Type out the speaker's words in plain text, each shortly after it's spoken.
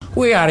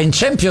We are in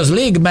Champions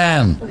League,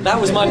 man. That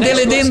was my next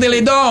Dilly din,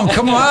 dilly dong,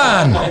 come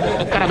on.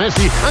 Encara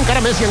Messi,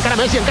 encara Messi, encara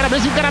Messi, encara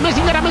Messi, encara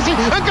Messi, encara Messi,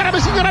 encara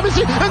Messi, encara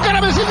Messi,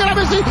 encara Messi, encara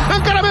Messi,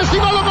 encara Messi,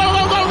 gol, gol,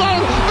 gol, gol,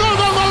 gol, gol,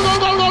 gol, gol, gol,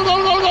 gol, gol,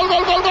 gol, gol,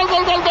 gol, gol, gol,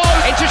 gol, gol, gol.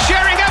 Into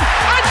Sheringham,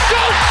 and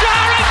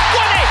Solskjaer has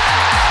won it.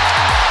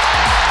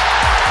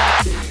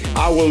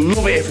 I will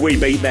love it if we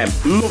beat them.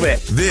 Love it.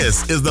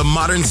 This is the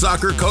Modern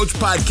Soccer Coach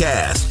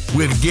Podcast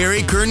with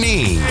Gary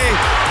Curneen.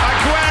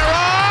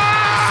 Aguero!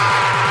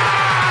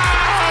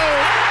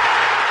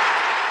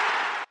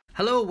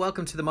 Hello,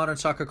 welcome to the Modern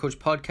Soccer Coach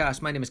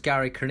Podcast. My name is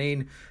Gary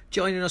Curneen.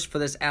 Joining us for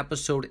this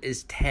episode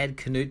is Ted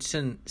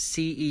Knutson,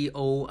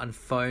 CEO and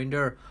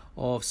founder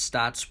of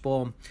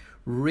StatsBomb.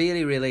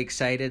 Really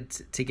excited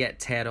to get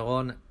Ted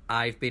on.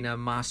 I've been a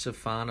massive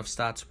fan of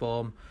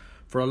StatsBomb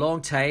for a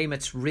long time.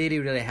 It's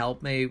really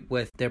helped me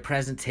with their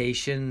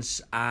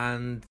presentations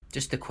and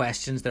just the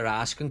questions they're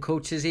asking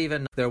coaches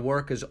even. Their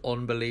work is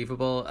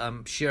unbelievable.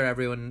 I'm sure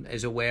everyone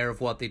is aware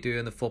of what they do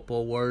in the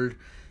football world.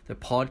 The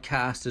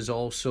podcast is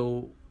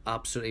also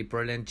absolutely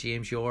brilliant.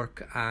 James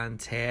York and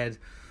Ted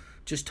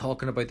just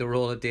talking about the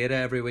role of data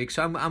every week.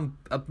 So I'm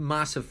a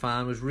massive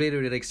fan. Was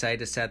really excited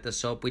to set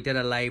this up. We did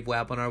a live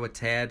webinar with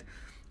Ted.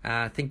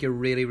 I think you're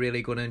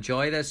really going to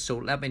enjoy this. So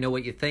let me know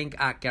what you think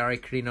at Gary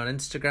Curneen on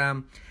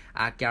Instagram,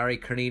 at Gary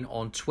Curneen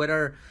on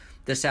Twitter.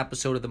 This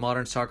episode of the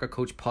Modern Soccer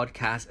Coach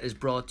Podcast is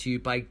brought to you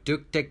by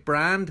Duktik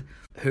brand,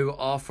 who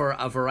offer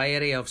a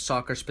variety of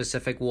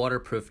soccer-specific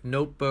waterproof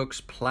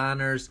notebooks,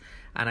 planners,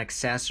 and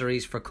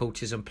accessories for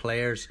coaches and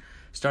players.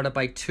 Started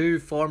by two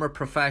former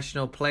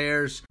professional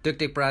players,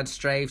 Duktik brand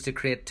strives to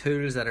create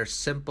tools that are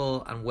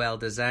simple and well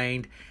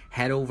designed.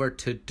 Head over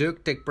to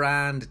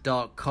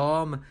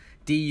duktikbrand.com,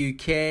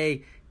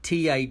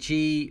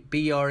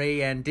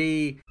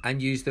 DUKTIGBRAND,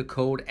 and use the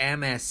code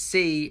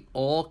MSC,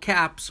 all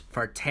caps,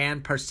 for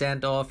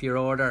 10% off your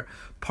order.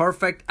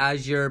 Perfect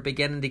as you're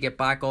beginning to get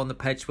back on the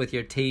pitch with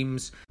your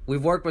teams.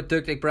 We've worked with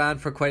Duktik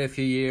brand for quite a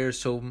few years,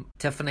 so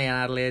Tiffany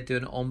and Adelaide do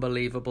an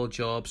unbelievable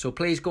job. So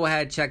please go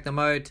ahead, check them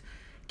out.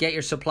 Get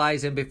your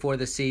supplies in before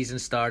the season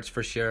starts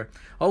for sure.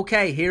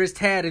 Okay, here is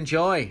Ted.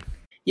 Enjoy.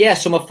 Yeah,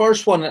 so my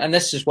first one, and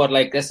this is what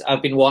this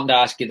I've been wanting to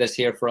ask you this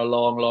here for a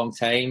long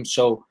time.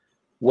 So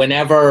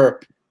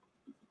whenever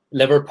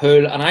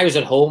Liverpool, and I was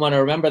at home and I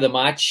remember the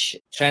match,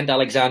 Trent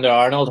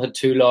Alexander-Arnold had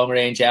two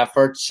long-range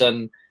efforts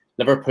and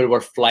Liverpool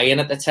were flying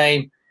at the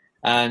time.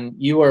 And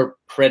you were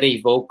pretty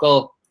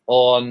vocal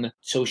on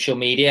social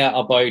media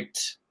about,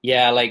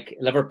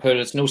 Liverpool,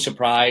 it's no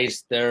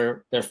surprise,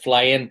 they're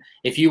flying.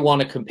 If you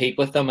want to compete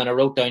with them, and I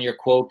wrote down your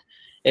quote,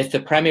 if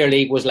the Premier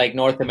League was like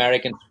North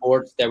American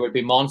sports, there would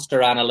be monster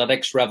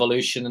analytics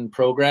revolution in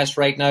progress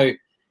right now.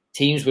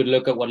 Teams would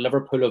look at what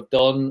Liverpool have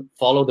done,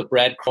 follow the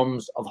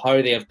breadcrumbs of how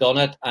they have done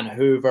it, and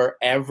hoover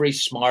every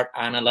smart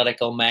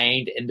analytical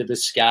mind into the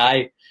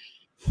sky.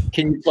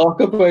 Can you talk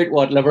about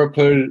what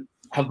Liverpool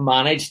have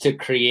managed to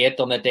create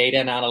on the data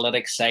and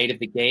analytics side of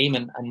the game,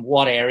 and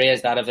what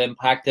areas that have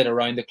impacted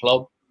around the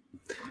club?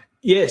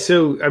 Yeah,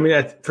 so I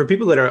mean, for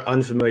people that are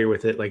unfamiliar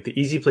with it, the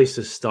easy place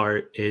to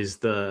start is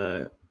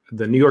the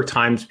New York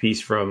Times piece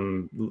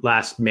from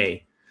last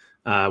May,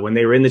 when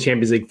they were in the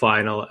Champions League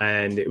final,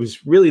 and it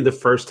was really the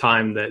first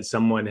time that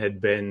someone had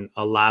been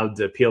allowed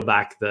to peel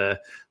back the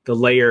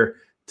layer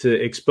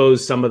to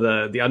expose some of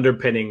the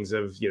underpinnings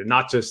of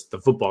not just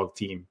the football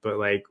team, but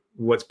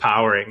what's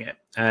powering it.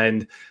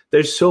 And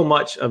there's so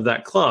much of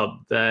that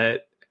club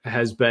that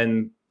has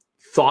been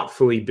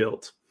thoughtfully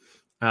built.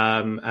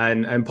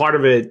 And part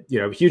of it,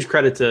 huge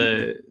credit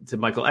to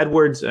Michael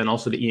Edwards and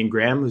also to Ian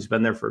Graham, who's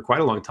been there for quite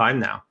a long time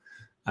now.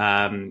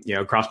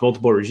 Across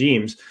multiple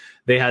regimes,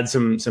 they had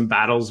some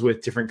battles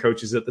with different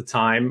coaches at the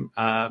time,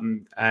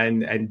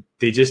 and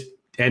they just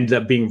ended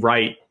up being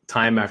right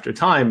time after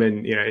time,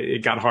 and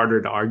it got harder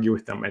to argue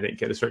with them, I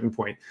think, at a certain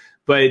point.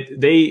 But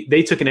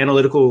they took an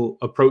analytical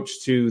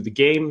approach to the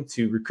game,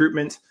 to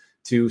recruitment,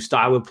 to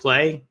style of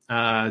play,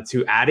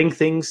 to adding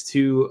things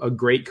to a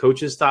great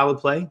coach's style of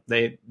play.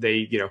 They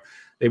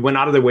went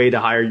out of their way to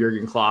hire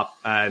Jurgen Klopp,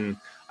 and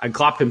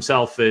Klopp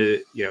himself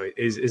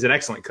is an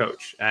excellent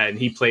coach, and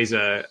he plays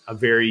a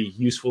very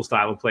useful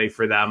style of play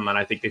for them, and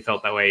I think they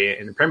felt that way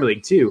in the Premier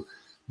League too.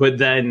 But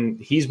then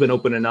he's been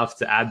open enough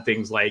to add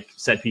things like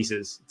set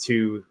pieces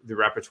to the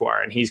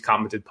repertoire, and he's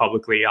commented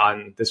publicly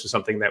on this was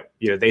something that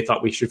they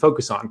thought we should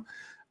focus on.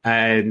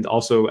 And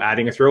also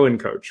adding a throw-in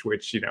coach,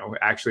 which,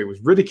 actually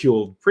was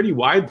ridiculed pretty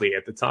widely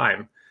at the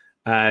time.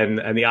 And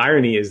the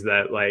irony is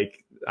that,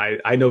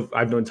 I know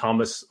I've known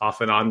Thomas off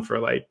and on for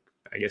 5-6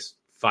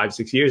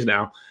 years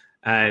now.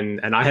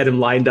 And I had him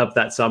lined up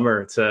that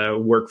summer to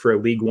work for a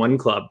League One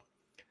club.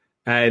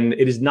 And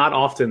it is not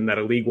often that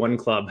a League One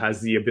club has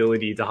the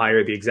ability to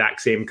hire the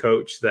exact same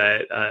coach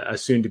that a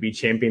soon-to-be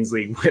Champions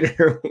League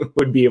winner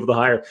would be able to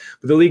hire.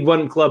 But the League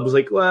One club was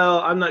like, well,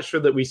 I'm not sure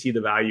that we see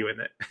the value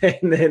in it.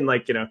 And then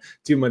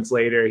 2 months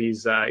later,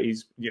 he's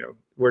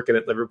working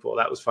at Liverpool.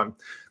 That was fun.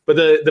 But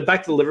the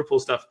back to the Liverpool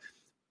stuff,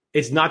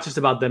 it's not just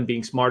about them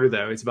being smarter,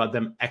 though. It's about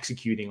them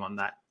executing on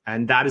that.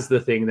 And that is the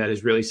thing that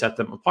has really set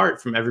them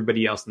apart from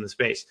everybody else in the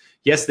space.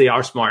 Yes, they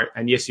are smart.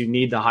 And yes, you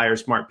need to hire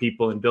smart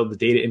people and build the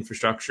data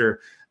infrastructure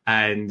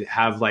and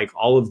have like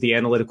all of the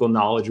analytical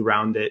knowledge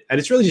around it. And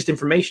it's really just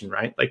information,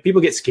 right? Like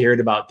people get scared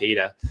about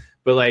data,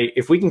 but like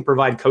if we can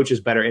provide coaches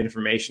better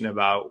information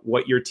about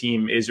what your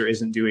team is or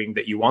isn't doing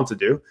that you want to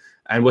do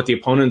and what the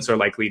opponents are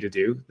likely to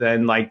do,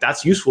 then like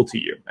that's useful to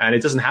you. And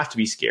it doesn't have to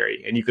be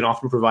scary. And you can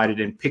often provide it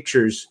in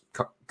pictures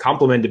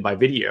complemented by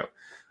video.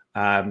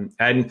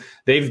 And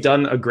they've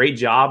done a great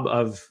job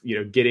of,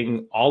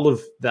 getting all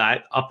of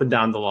that up and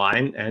down the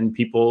line and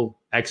people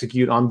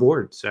execute on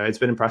board. So it's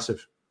been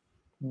impressive.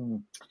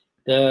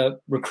 The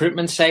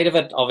recruitment side of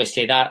it,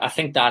 obviously, that I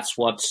think that's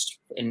what's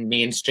in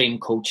mainstream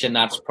coaching.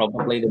 That's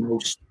probably the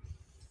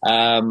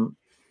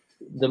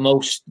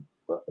most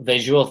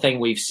visual thing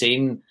we've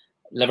seen.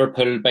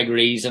 Liverpool, big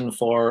reason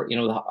for,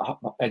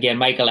 again,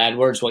 Michael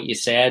Edwards, what you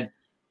said.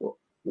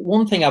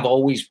 One thing I've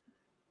always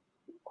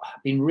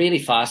been really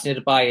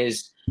fascinated by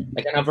is,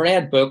 like, and I've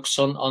read books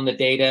on the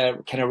data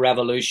kind of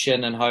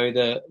revolution and how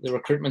the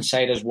recruitment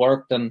side has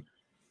worked. And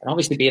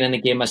obviously being in the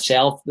game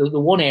myself, the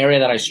one area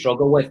that I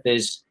struggle with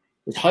is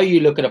how you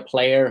look at a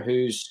player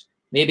who's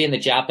maybe in the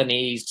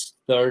Japanese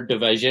third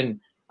division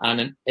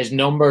and his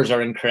numbers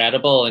are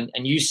incredible and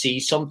you see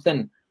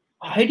something.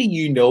 How do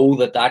you know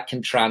that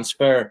can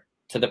transfer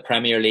to the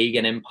Premier League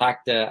and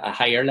impact a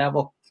higher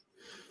level?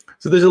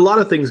 So there's a lot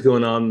of things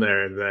going on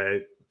there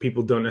that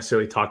people don't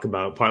necessarily talk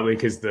about, partly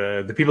because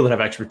the people that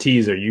have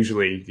expertise are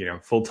usually,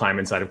 full-time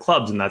inside of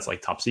clubs, and that's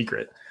like top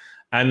secret.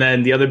 And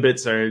then the other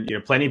bits are,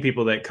 plenty of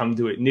people that come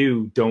to it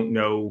new don't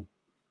know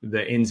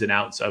the ins and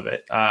outs of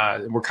it.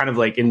 We're kind of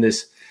like in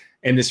this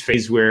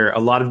phase where a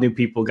lot of new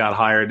people got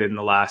hired in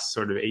the last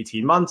sort of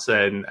 18 months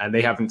and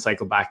they haven't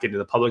cycled back into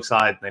the public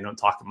side. They don't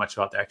talk much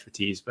about their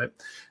expertise, but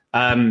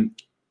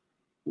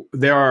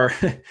there are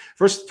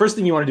first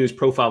thing you want to do is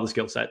profile the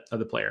skill set of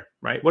the player,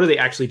 right? What do they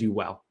actually do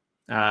well?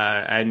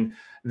 And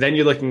then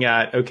you're looking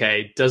at,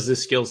 okay, does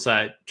this skill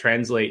set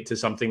translate to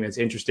something that's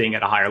interesting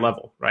at a higher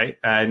level, right?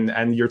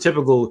 And your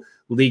typical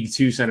League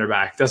Two center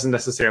back doesn't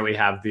necessarily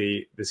have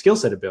the skill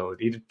set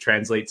ability to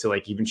translate to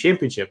like even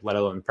Championship, let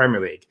alone the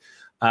Premier League.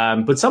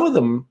 But some of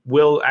them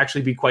will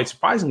actually be quite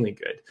surprisingly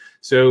good.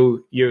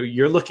 So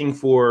you're looking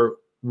for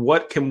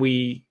what can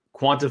we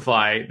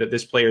quantify that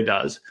this player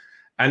does,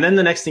 and then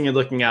the next thing you're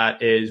looking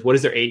at is what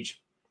is their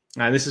age.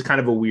 And this is kind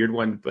of a weird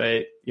one,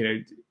 but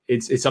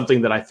it's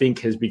something that I think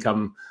has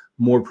become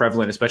more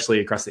prevalent,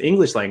 especially across the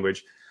English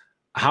language.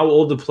 How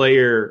old the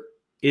player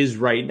is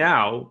right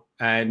now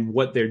and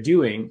what they're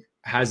doing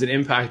has an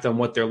impact on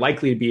what they're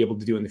likely to be able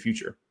to do in the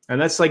future. And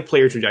that's like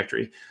player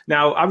trajectory.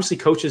 Now, obviously,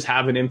 coaches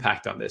have an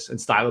impact on this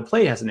and style of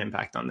play has an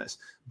impact on this.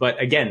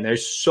 But again,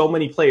 there's so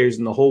many players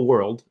in the whole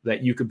world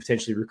that you could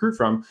potentially recruit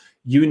from.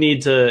 You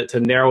need to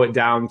narrow it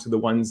down to the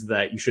ones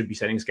that you should be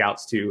sending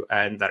scouts to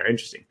and that are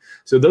interesting.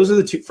 So those are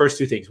the first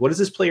two things. What does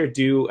this player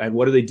do and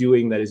what are they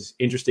doing that is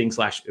interesting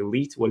 /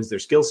 elite? What is their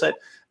skill set?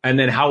 And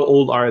then how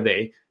old are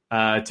they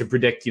to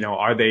predict,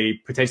 are they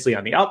potentially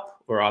on the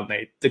up or on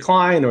the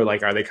decline, or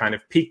like, are they kind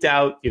of peaked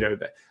out?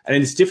 And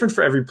it's different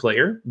for every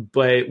player.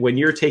 But when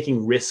you're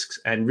taking risks,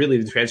 and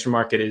really the transfer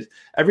market is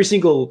every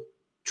single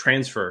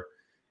transfer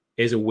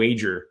is a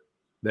wager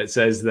that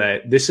says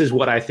that this is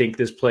what I think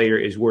this player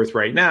is worth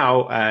right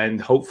now, and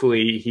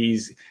hopefully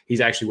he's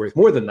actually worth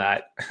more than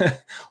that,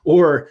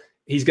 or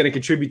he's going to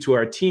contribute to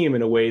our team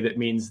in a way that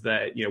means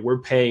that we're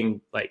paying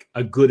like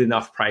a good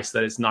enough price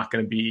that it's not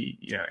going to be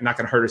not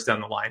going to hurt us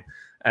down the line.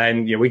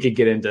 And we could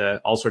get into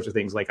all sorts of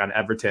things like on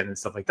Everton and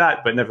stuff like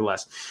that, but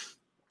nevertheless.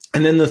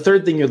 And then the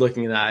third thing you're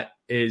looking at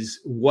is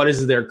what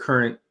is their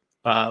current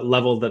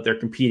level that they're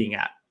competing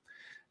at.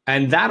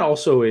 And that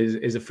also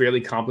is a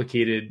fairly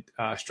complicated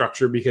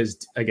structure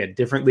because, again,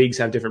 different leagues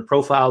have different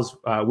profiles.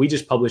 We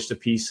just published a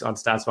piece on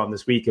StatsBomb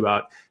this week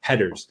about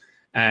headers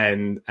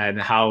and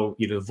how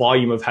the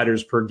volume of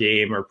headers per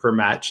game or per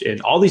match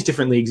in all these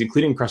different leagues,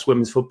 including across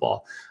women's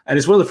football. And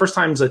it's one of the first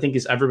times I think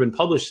it's ever been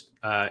published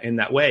in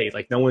that way.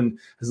 Like no one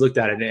has looked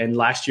at it. And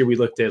last year we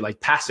looked at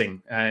like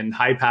passing and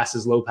high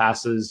passes, low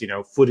passes,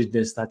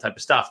 footedness, that type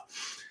of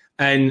stuff.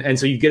 And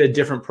so you get a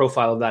different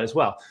profile of that as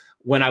well.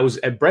 When I was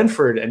at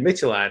Brentford and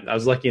Midtjylland, I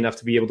was lucky enough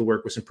to be able to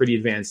work with some pretty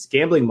advanced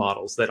gambling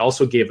models that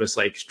also gave us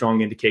like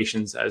strong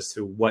indications as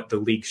to what the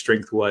league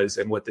strength was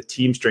and what the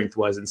team strength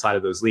was inside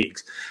of those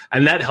leagues.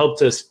 And that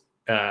helped us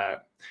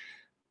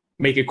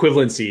make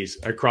equivalencies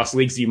across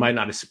leagues that you might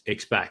not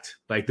expect.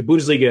 Like the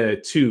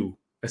Bundesliga 2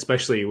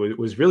 especially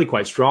was really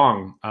quite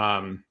strong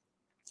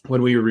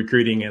when we were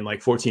recruiting in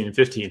like 14 and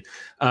 15.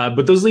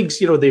 But those leagues,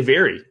 they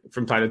vary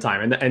from time to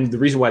time. And the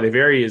reason why they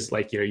vary is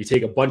like, you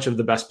take a bunch of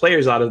the best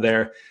players out of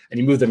there and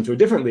you move them to a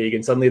different league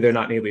and suddenly they're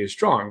not nearly as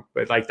strong.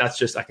 But like, that's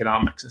just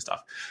economics and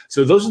stuff.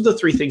 So those are the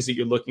three things that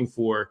you're looking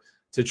for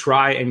to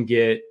try and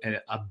get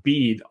a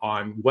bead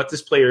on what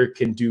this player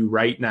can do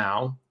right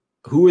now,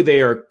 who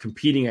they are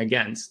competing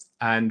against,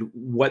 and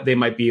what they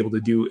might be able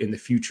to do in the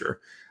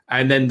future.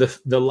 And then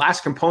the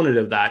last component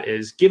of that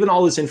is, given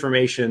all this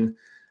information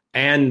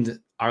and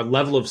our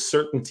level of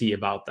certainty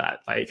about that.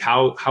 Like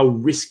how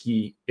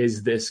risky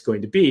is this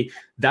going to be?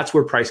 That's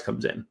where price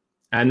comes in.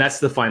 And that's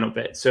the final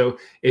bit. So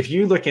if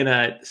you're looking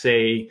at,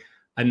 say,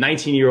 a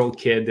 19-year-old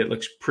kid that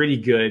looks pretty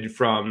good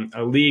from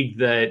a league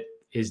that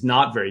is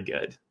not very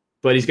good,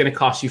 but he's going to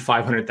cost you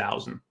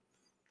 $500,000,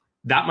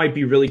 that might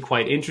be really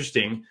quite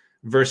interesting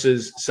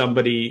versus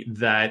somebody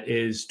that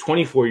is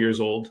 24 years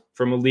old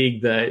from a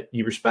league that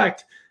you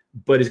respect,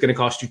 but is going to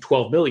cost you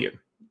 $12 million.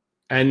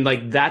 And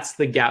like, that's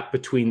the gap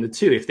between the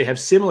two. If they have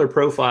similar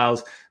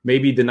profiles,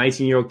 maybe the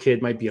 19-year-old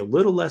kid might be a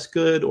little less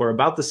good or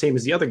about the same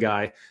as the other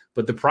guy,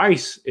 but the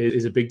price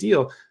is a big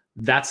deal.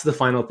 That's the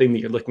final thing that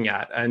you're looking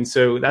at. And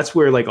so that's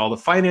where like all the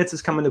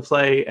finances come into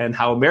play, and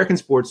how American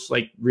sports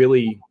like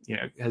really,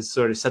 has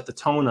sort of set the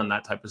tone on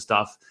that type of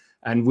stuff.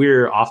 And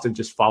we're often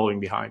just following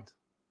behind.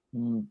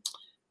 I'm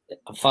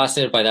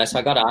fascinated by this.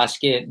 I got to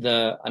ask you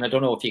and I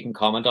don't know if you can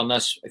comment on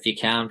this. If you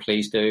can,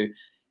 please do.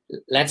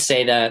 Let's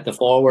say the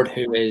forward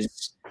who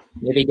is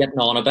maybe getting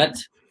on a bit,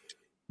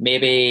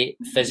 maybe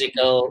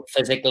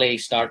physically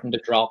starting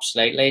to drop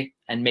slightly,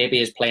 and maybe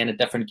is playing a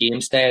different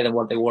game style than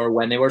what they were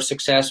when they were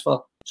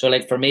successful. So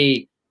like for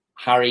me,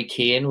 Harry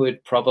Kane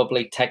would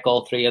probably tick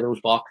all three of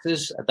those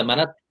boxes at the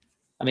minute.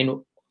 I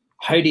mean,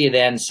 how do you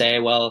then say,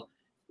 well,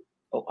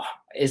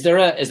 is there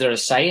a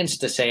science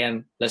to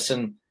saying,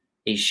 listen,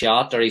 he's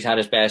shot or he's had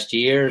his best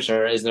years,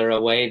 or is there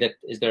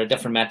a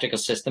different metrical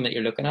system that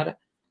you're looking at it?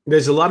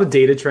 There's a lot of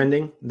data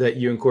trending that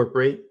you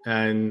incorporate,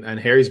 and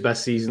Harry's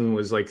best season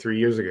was like 3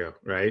 years ago,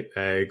 right?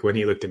 When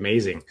he looked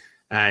amazing.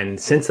 And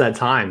since that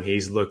time,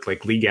 he's looked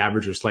like league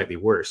average or slightly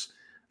worse.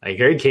 Like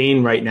Harry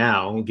Kane right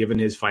now, given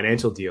his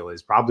financial deal,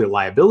 is probably a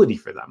liability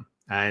for them.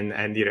 And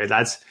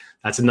that's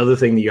another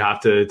thing that you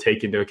have to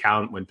take into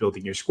account when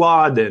building your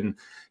squad. And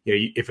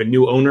if a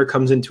new owner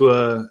comes into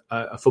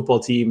a football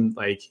team,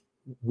 like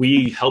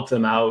we help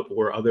them out,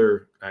 or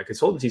other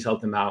consultancies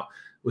help them out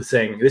with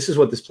saying, this is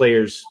what this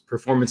player's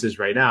performance is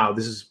right now.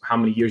 This is how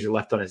many years are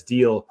left on his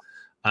deal.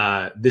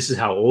 This is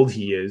how old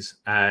he is.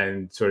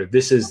 And sort of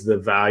this is the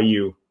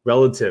value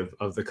relative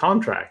of the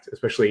contract,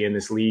 especially in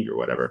this league or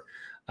whatever.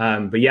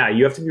 But yeah,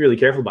 you have to be really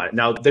careful about it.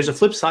 Now, there's a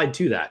flip side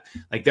to that.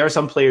 Like there are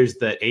some players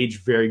that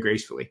age very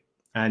gracefully,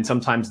 and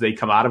sometimes they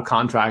come out of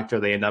contract or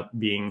they end up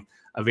being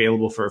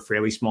available for a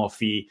fairly small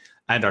fee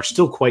and are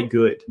still quite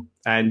good.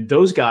 And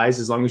those guys,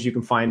 as long as you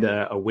can find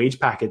a wage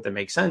packet that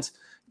makes sense,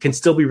 can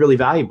still be really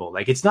valuable.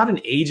 Like it's not an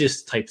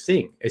ageist type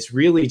thing. It's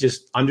really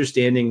just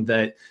understanding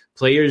that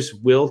players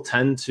will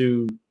tend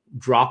to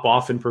drop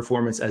off in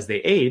performance as they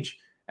age,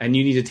 and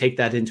you need to take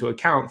that into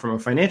account from a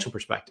financial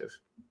perspective.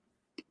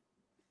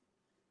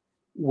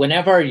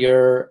 Whenever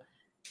you're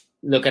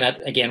looking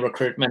at, again,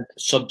 recruitment,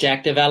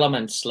 subjective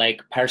elements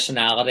like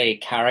personality,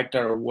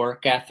 character,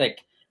 work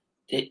ethic,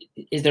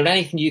 is there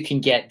anything you can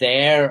get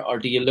there, or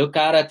do you look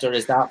at it, or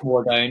is that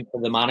more down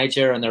to the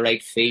manager and the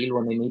right feel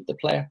when they meet the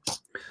player?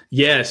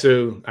 Yeah,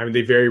 so I mean,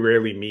 they very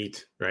rarely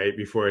meet right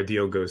before a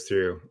deal goes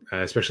through,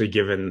 especially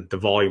given the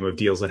volume of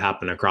deals that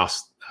happen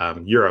across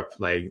Europe.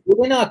 Like,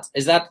 would they not?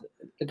 Is that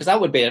because that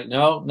would be it?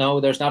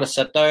 No, there's not a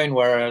sit down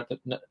where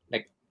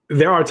like.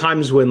 There are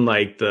times when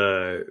like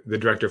the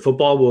director of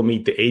football will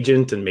meet the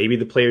agent, and maybe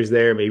the player's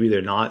there, maybe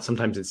they're not.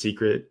 Sometimes it's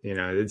secret,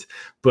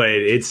 but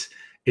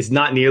it's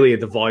not nearly at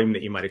the volume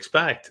that you might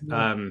expect.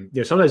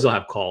 Mm-hmm. Sometimes they'll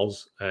have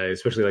calls,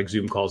 especially like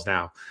Zoom calls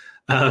now.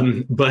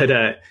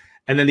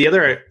 And then the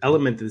other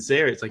element that's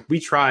there, it's like we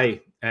try,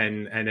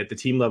 and at the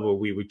team level,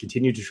 we would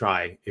continue to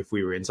try, if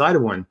we were inside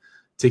of one,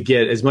 to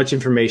get as much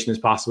information as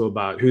possible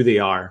about who they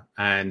are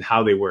and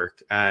how they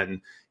work.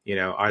 And,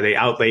 are they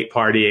out late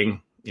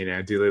partying?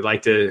 Do they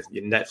like to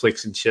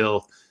Netflix and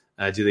chill?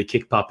 Do they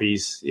kick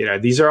puppies?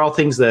 These are all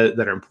things that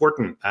are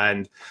important.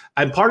 And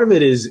part of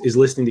it is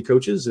listening to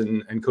coaches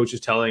and coaches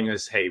telling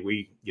us, hey,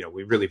 we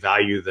really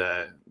value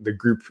the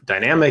group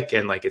dynamic,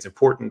 and like it's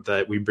important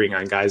that we bring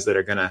on guys that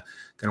are gonna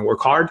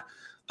work hard.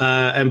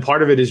 And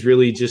part of it is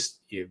really just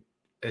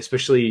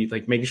especially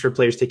like making sure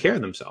players take care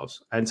of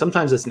themselves. And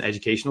sometimes that's an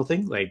educational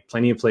thing. Like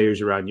plenty of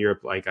players around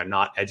Europe like are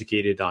not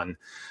educated on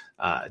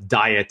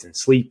diet and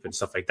sleep and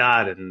stuff like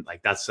that, and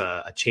like that's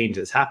a change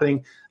that's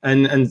happening.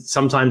 And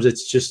sometimes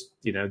it's just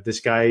this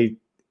guy.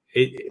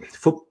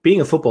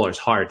 Being a footballer is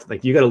hard.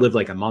 Like you got to live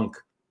like a monk,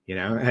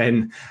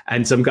 and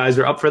some guys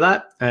are up for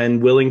that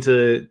and willing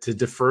to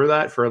defer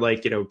that for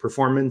like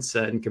performance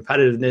and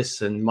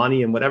competitiveness and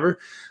money and whatever.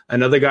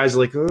 And other guys are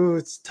like, oh,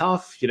 it's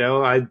tough.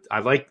 I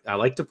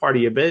like to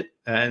party a bit,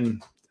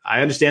 and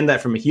I understand that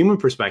from a human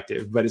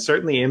perspective, but it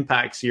certainly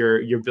impacts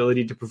your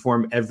ability to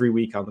perform every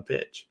week on the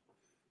pitch.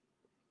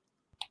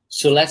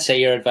 So let's say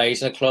you're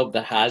advising a club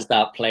that has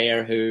that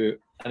player who,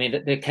 I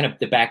mean, the kind of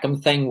the Beckham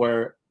thing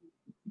where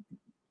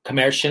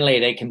commercially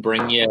they can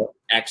bring you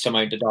X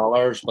amount of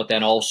dollars, but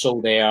then also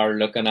they are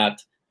looking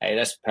at, hey,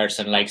 this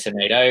person likes a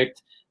night out,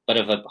 bit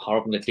of a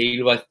horrible to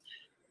deal with.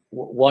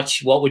 What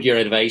would your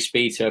advice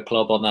be to a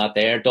club on that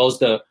there? Does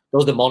the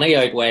money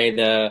outweigh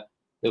the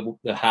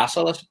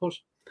hassle, I suppose?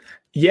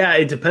 Yeah,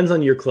 it depends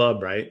on your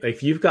club, right? Like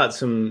if you've got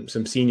some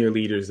senior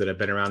leaders that have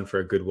been around for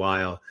a good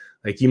while,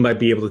 like you might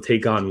be able to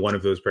take on one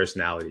of those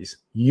personalities.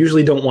 You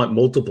usually don't want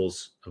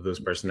multiples of those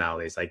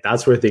personalities. Like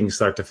that's where things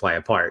start to fly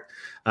apart.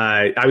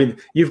 I mean,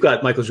 you've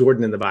got Michael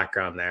Jordan in the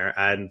background there,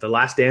 and The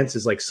Last Dance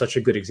is like such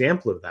a good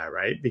example of that,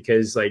 right?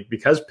 Because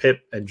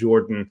Pip and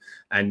Jordan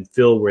and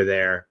Phil were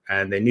there,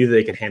 and they knew that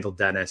they could handle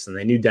Dennis, and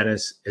they knew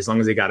Dennis, as long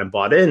as they got him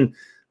bought in,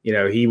 you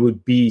know, he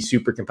would be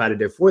super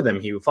competitive for them.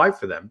 He would fight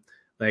for them.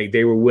 Like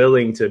they were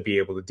willing to be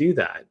able to do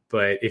that.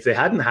 But if they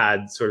hadn't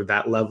had sort of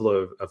that level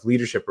of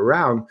leadership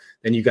around,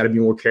 then you've got to be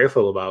more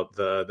careful about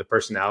the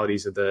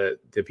personalities of the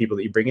people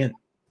that you bring in.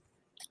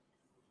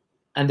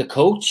 And the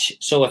coach.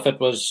 So if it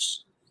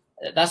was,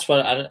 that's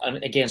what,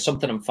 and again,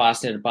 something I'm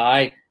fascinated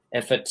by.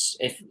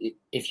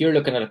 If you're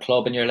looking at a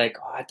club and you're like,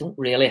 oh, I don't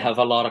really have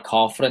a lot of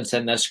confidence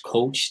in this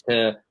coach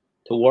to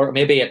work.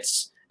 Maybe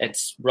it's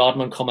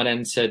Rodman coming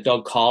into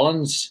Doug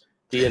Collins.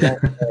 Do you think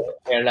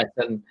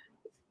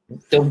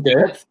don't do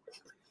it?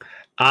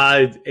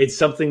 It's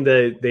something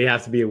that they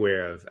have to be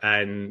aware of,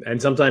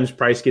 and sometimes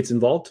price gets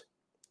involved.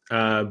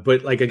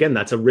 But like again,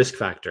 that's a risk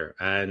factor,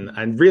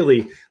 and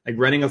really, like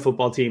running a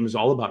football team is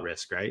all about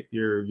risk, right?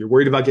 You're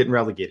worried about getting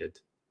relegated.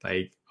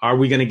 Like, are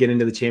we going to get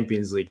into the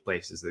Champions League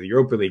places, the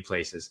Europa League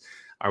places?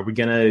 Are we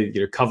going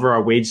to cover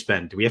our wage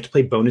spend? Do we have to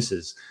play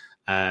bonuses?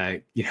 Are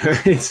we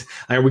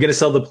going to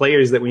sell the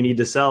players that we need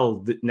to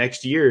sell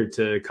next year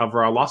to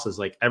cover our losses?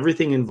 Like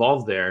everything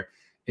involved there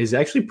is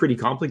actually pretty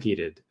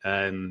complicated.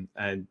 And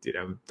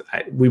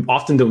we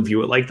often don't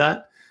view it like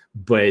that,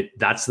 but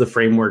that's the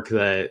framework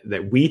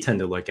that we tend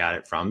to look at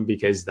it from,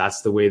 because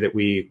that's the way that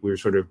we were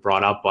sort of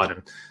brought up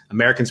on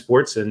American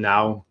sports and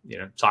now,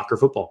 soccer,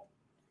 football.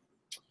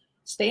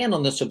 Staying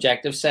on the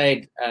subjective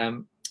side, I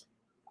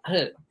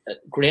had a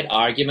great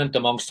argument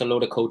amongst a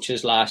load of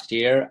coaches last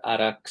year at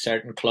a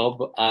certain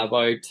club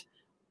about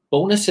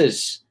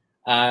bonuses,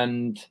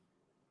 and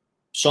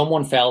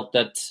someone felt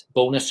that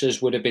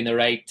bonuses would have been the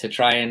right to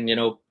try and,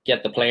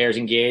 get the players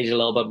engaged a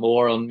little bit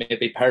more on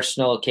maybe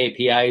personal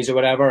KPIs or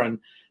whatever. And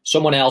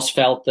someone else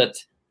felt that,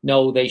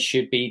 no, they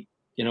should be,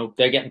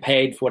 they're getting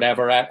paid for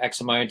whatever X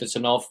amount, it's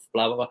enough,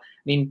 blah, blah, blah.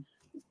 I mean,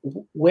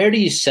 where do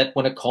you sit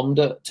when it comes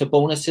to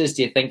bonuses?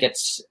 Do you think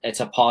it's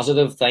a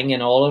positive thing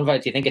in all of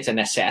it? Do you think it's a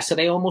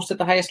necessity almost at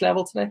the highest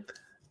level today?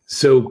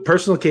 So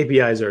personal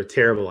KPIs are a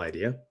terrible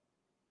idea.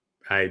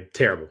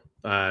 Terrible.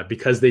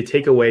 Because they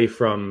take away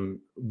from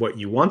what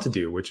you want to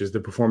do, which is the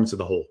performance of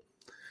the whole.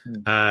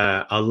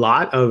 A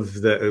lot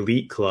of the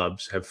elite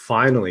clubs have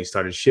finally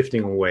started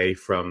shifting away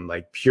from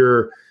like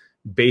pure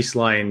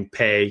baseline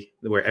pay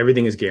where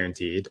everything is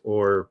guaranteed,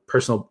 or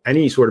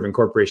any sort of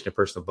incorporation of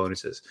personal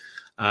bonuses.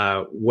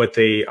 What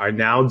they are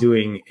now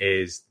doing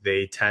is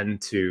they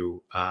tend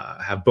to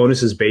have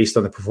bonuses based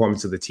on the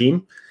performance of the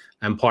team.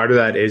 And part of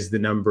that is the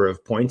number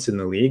of points in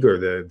the league, or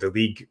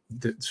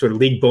the sort of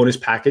league bonus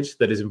package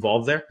that is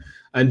involved there.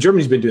 And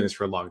Germany's been doing this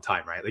for a long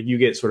time, right? Like you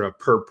get sort of a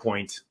per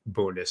point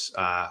bonus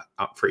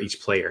for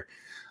each player.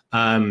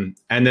 And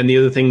then the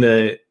other thing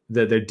that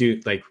they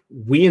do, like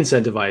we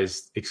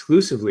incentivized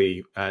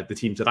exclusively at the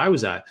teams that I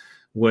was at,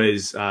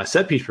 was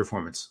set piece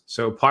performance.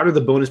 So part of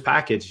the bonus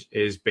package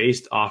is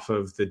based off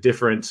of the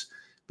difference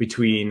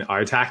between our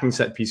attacking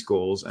set piece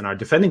goals and our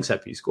defending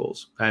set piece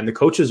goals. And the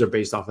coaches are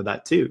based off of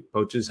that too.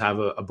 Coaches have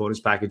a bonus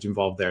package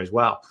involved there as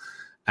well.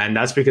 And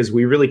that's because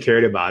we really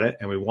cared about it,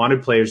 and we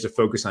wanted players to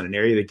focus on an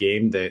area of the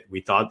game that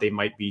we thought they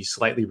might be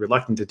slightly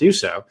reluctant to do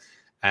so.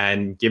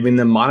 And giving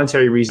them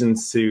monetary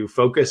reasons to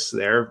focus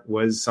there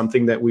was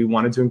something that we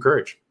wanted to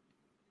encourage.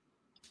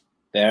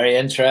 Very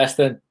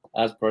interesting.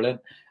 That's brilliant.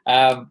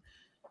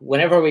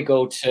 Whenever we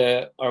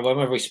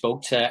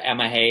spoke to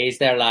Emma Hayes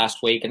there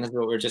last week, and this is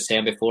what we were just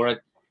saying before it,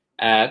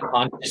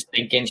 conscious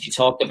thinking, she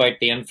talked about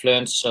the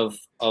influence of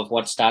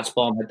what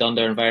StatsBomb had done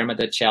their environment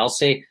at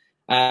Chelsea.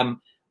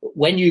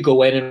 When you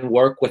go in and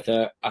work with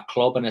a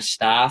club and a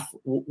staff,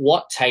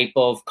 what type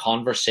of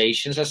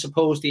conversations, I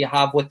suppose, do you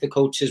have with the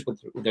coaches,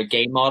 with their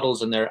game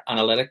models and their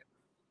analytics?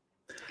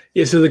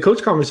 Yeah, so the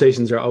coach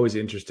conversations are always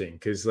interesting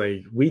because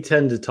like we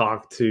tend to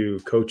talk to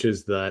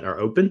coaches that are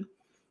open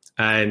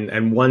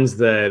and ones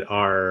that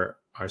are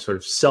sort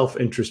of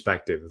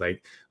self-introspective.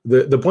 Like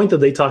the point that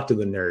they talk to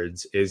the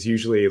nerds is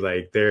usually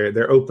like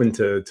they're open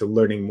to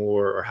learning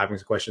more or having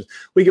some questions.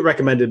 We get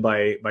recommended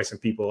by some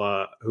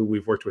people who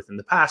we've worked with in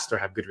the past or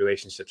have good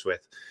relationships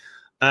with.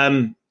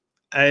 And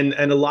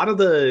a lot of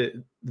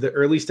the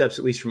early steps,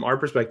 at least from our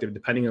perspective,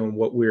 depending on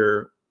what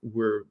we're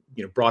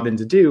brought in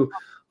to do,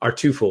 are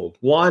twofold.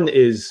 One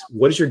is,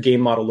 what does your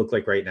game model look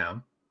like right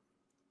now?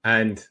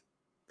 And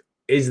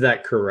is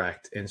that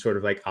correct in sort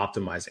of like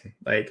optimizing?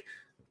 Like,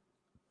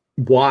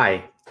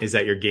 why is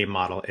that your game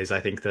model is, I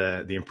think,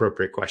 the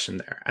appropriate question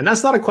there. And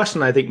that's not a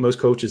question I think most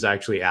coaches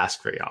actually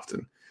ask very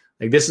often.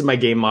 Like, this is my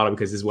game model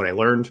because this is what I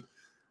learned.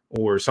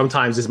 Or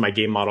sometimes this is my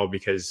game model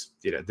because,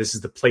 this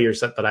is the player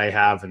set that I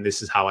have and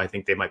this is how I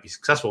think they might be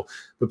successful.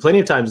 But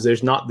plenty of times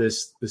there's not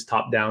this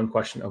top-down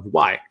question of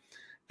why.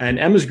 And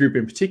Emma's group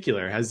in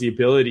particular has the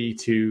ability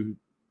to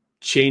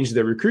change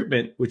their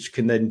recruitment, which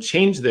can then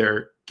change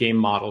their game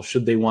model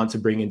should they want to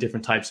bring in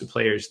different types of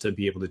players to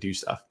be able to do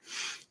stuff.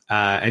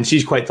 And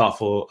she's quite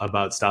thoughtful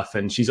about stuff,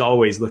 and she's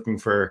always looking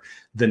for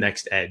the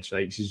next edge.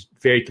 Like, she's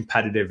very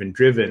competitive and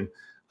driven,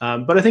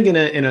 but I think in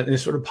a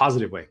sort of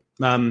positive way.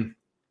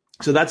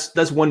 So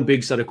that's one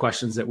big set of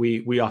questions that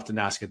we often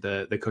ask at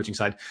the coaching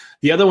side.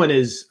 The other one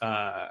is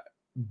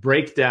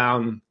break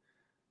down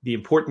the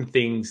important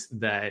things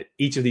that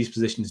each of these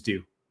positions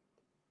do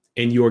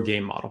in your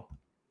game model,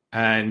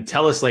 and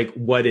tell us like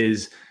what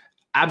is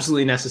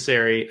absolutely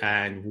necessary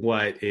and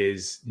what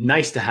is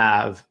nice to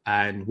have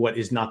and what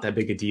is not that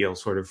big a deal,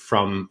 sort of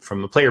from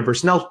a player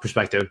personnel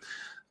perspective,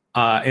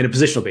 in a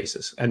positional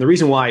basis. And the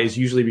reason why is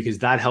usually because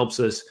that helps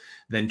us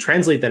then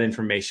translate that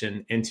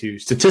information into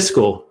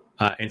statistical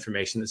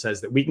information that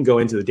says that we can go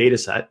into the data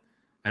set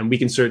and we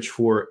can search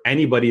for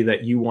anybody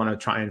that you want to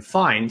try and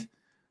find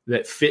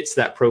that fits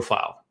that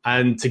profile,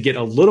 and to get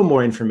a little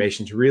more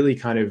information to really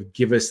kind of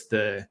give us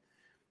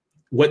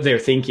what they're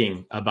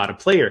thinking about a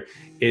player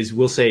is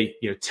we'll say,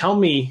 tell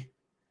me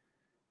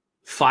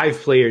 5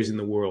 players in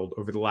the world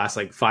over the last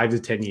like 5 to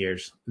 10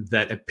 years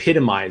that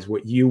epitomize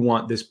what you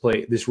want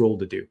this role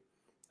to do.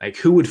 Like,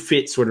 who would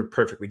fit sort of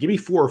perfectly? Give me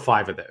 4 or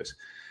 5 of those.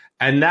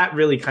 And that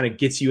really kind of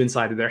gets you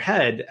inside of their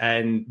head.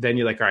 And then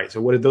you're like, all right,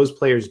 so what did those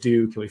players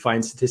do? Can we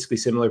find statistically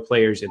similar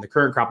players in the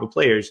current crop of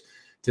players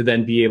to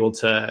then be able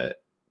to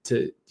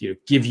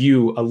give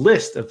you a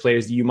list of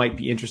players that you might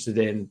be interested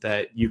in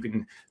that you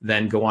can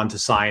then go on to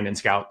sign and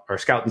scout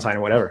and sign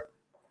or whatever.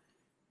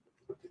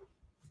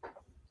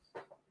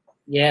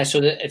 Yeah,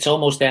 so it's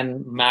almost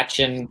then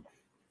matching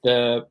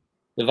the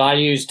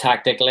values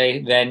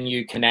tactically. Then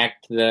you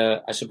connect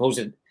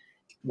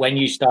when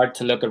you start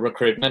to look at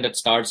recruitment, it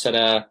starts at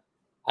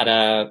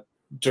a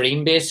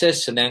dream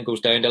basis and then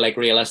goes down to like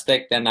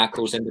realistic. Then that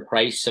goes into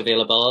price,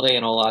 availability,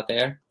 and all that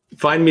there.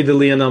 Find me the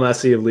Lionel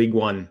Messi of League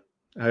One.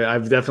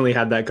 I've definitely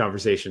had that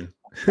conversation.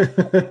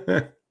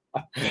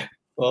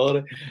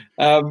 Well,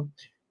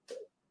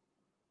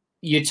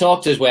 you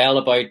talked as well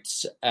about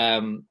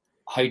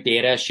how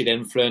data should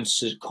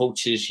influence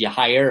coaches you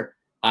hire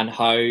and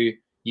how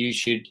you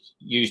should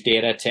use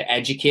data to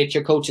educate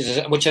your coaches,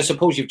 which I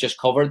suppose you've just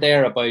covered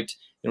there about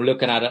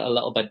looking at it a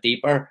little bit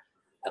deeper.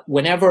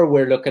 Whenever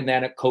we're looking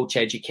then at coach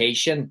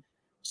education,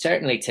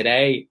 certainly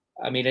today,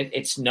 I mean,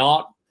 it's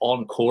not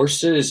on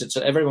courses.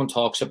 Everyone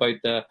talks about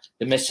the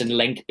missing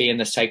link being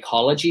the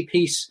psychology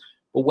piece,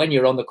 but when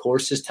you're on the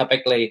courses,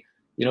 typically,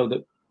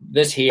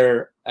 this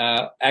here,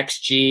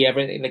 XG,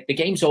 everything, like the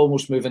game's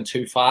almost moving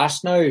too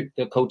fast now.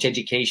 The coach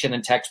education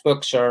and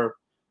textbooks are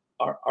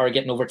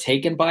getting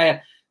overtaken by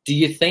it. Do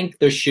you think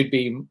there should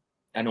be,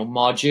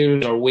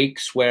 modules or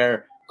weeks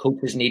where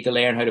coaches need to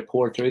learn how to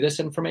pour through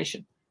this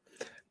information?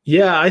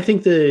 Yeah, I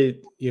think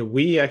that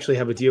we actually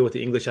have a deal with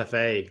the English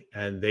FA,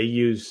 and they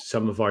use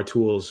some of our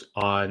tools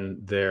on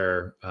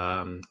their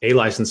A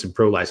license and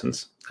pro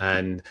license.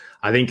 And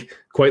I think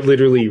quite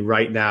literally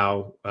right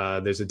now,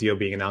 there's a deal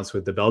being announced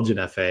with the Belgian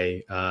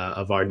FA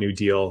of our new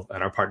deal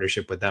and our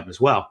partnership with them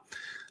as well.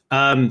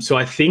 So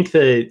I think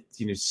that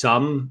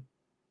some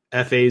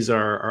FAs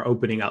are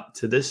opening up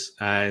to this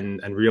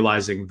and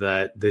realizing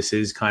that this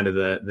is kind of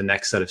the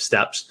next set of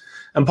steps.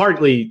 And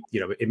partly,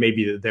 it may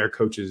be that their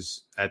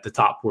coaches at the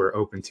top were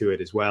open to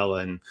it as well,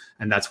 and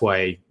that's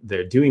why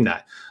they're doing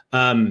that.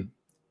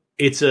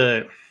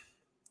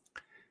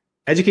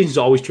 Education is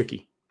always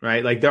tricky,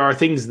 right? Like, there are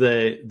things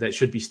that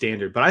should be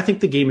standard, but I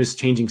think the game is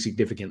changing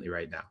significantly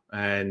right now,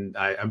 and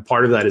I'm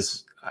part of that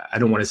is, I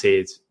don't want to say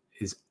it's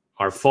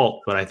our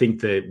fault, but I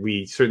think that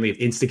we certainly have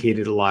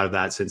instigated a lot of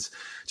that since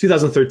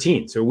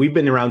 2013. So we've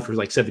been around for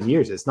like 7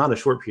 years. It's not a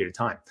short period of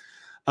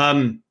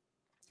time.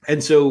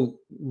 And so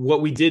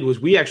what we did was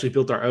we actually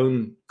built our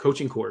own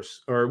coaching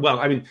course,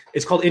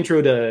 it's called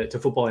Intro to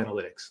Football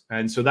Analytics.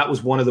 And so that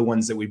was one of the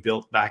ones that we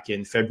built back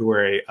in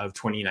February of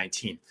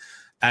 2019.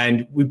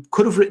 And we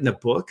could have written a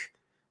book,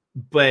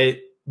 but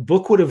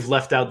book would have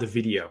left out the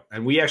video.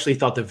 And we actually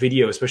thought the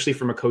video, especially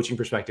from a coaching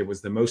perspective,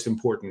 was the most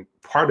important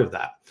part of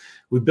that.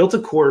 We built a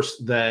course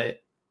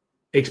that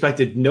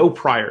expected no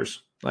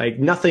priors, like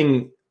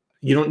nothing.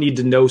 You don't need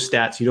to know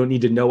stats. You don't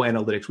need to know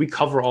analytics. We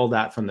cover all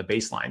that from the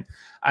baseline.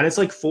 And it's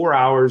like 4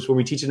 hours. When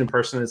we teach it in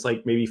person, it's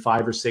like maybe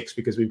 5 or 6,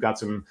 because we've got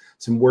some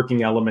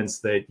working elements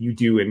that you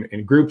do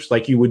in groups,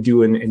 like you would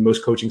do in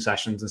most coaching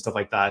sessions and stuff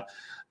like that.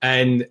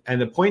 And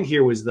the point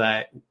here was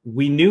that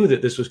we knew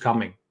that this was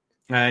coming.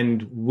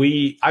 And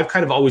I've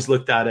kind of always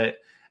looked at it,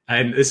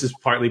 and this is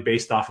partly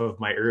based off of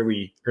my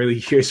early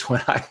years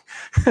when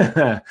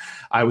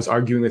I was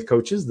arguing with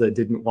coaches that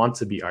didn't want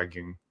to be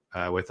arguing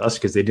with us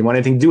because they didn't want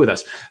anything to do with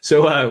us.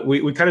 So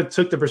we kind of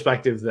took the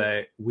perspective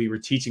that we were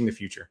teaching the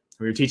future.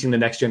 We were teaching the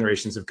next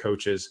generations of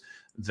coaches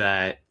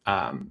that,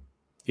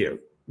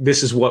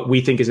 this is what we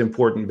think is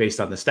important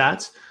based on the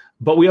stats,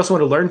 but we also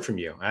want to learn from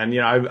you. And,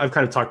 I've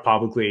kind of talked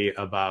publicly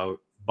about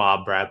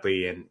Bob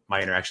Bradley and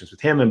my interactions with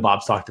him, and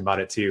Bob's talked about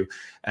it too.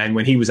 And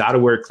when he was out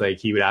of work, like,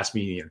 he would ask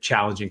me,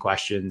 challenging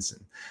questions,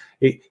 and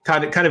he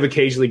kind of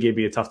occasionally gave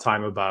me a tough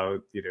time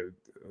about,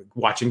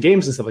 watching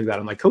games and stuff like that.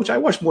 I'm like, Coach, I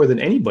watch more than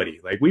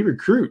anybody. Like, we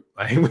recruit.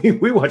 Like,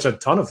 we watch a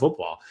ton of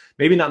football.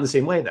 Maybe not in the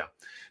same way though.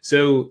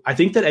 So I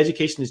think that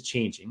education is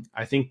changing.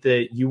 I think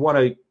that you want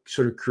to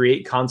sort of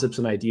create concepts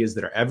and ideas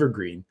that are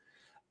evergreen.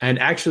 And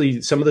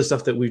actually, some of the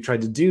stuff that we've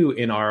tried to do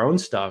in our own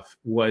stuff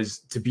was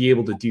to be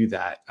able to do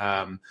that.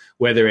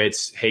 Whether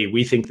it's, hey,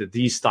 we think that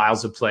these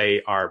styles of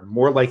play are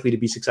more likely to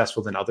be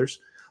successful than others,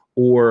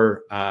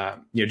 or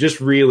just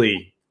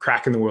really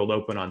cracking the world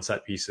open on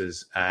set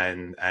pieces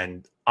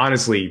and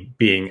honestly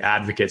being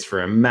advocates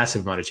for a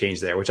massive amount of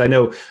change there, which I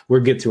know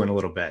we'll get to in a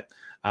little bit.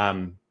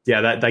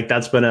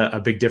 That's been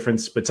a big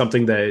difference, but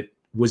something that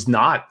was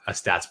not a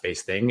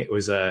stats-based thing. It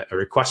was a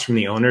request from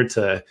the owner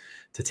to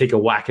take a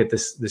whack at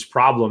this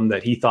problem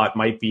that he thought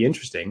might be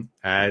interesting.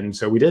 And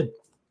so we did.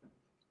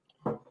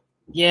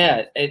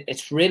 Yeah,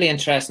 it's really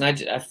interesting.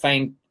 I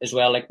find as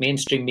well, like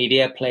mainstream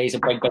media plays a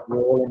big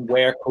role in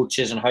where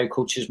coaches and how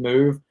coaches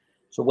move.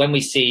 So when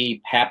we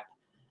see Pep,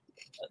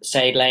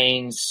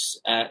 sidelines,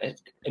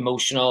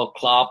 emotional,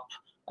 Klopp,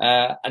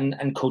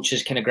 and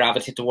coaches kind of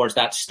gravitate towards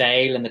that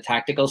style and the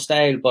tactical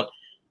style. But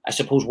I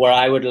suppose where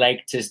I would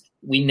like to,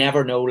 we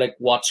never know like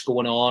what's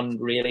going on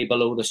really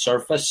below the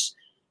surface.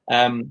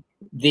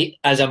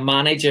 As a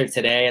manager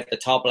today at the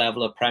top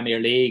level of Premier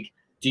League,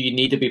 do you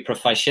need to be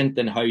proficient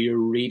in how you're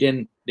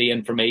reading the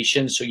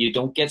information so you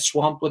don't get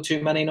swamped with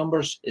too many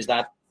numbers? Is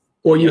that?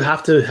 Or you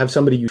have to have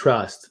somebody you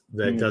trust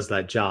that does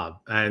that job.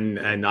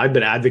 And I've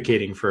been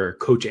advocating for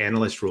coach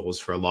analyst roles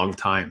for a long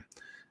time.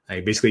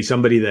 Like basically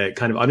somebody that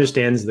kind of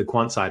understands the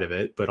quant side of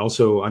it, but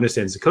also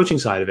understands the coaching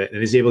side of it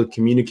and is able to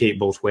communicate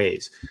both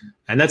ways.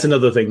 And that's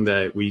another thing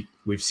that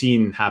we've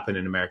seen happen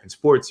in American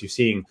sports. You're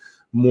seeing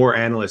more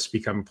analysts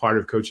become part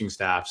of coaching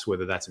staffs,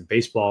 whether that's in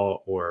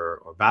baseball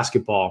or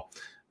basketball.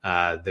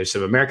 There's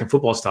some American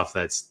football stuff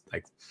that's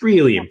like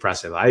really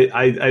impressive.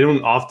 I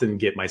don't often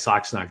get my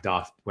socks knocked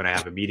off when I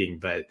have a meeting,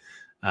 but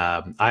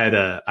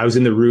I was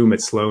in the room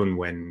at Sloan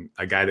when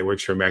a guy that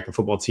works for American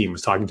football team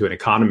was talking to an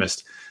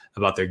economist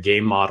about their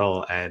game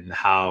model and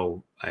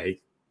how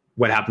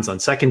what happens on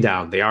second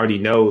down. They already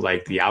know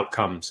like the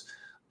outcomes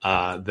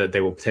that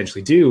they will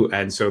potentially do,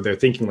 and so they're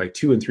thinking like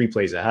 2 and 3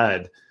 plays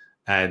ahead.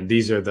 And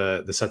these are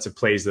the sets of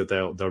plays that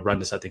they'll run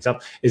to set things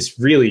up. It's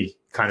really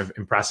kind of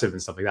impressive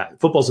and stuff like that.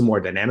 Football's a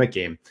more dynamic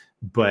game,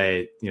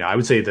 but I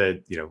would say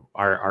that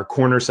our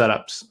corner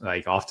setups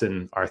like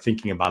often are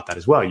thinking about that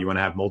as well. You want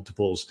to have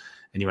multiples,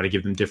 and you want to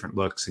give them different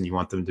looks, and you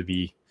want them to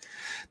be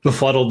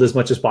befuddled as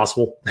much as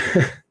possible.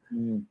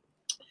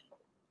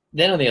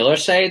 Then on the other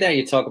side, there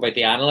you talk about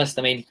the analyst.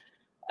 I mean,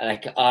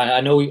 like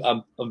I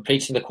know I'm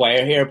preaching the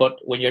choir here, but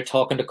when you're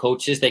talking to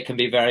coaches, they can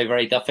be very,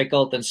 very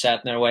difficult and set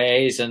in their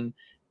ways and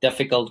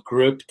difficult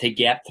group to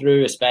get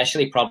through,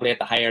 especially probably at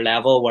the higher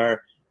level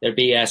where their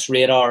BS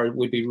radar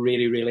would be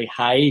really, really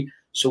high.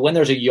 So when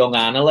there's a young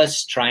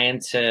analyst trying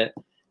to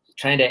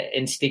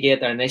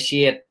instigate or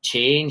initiate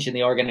change in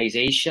the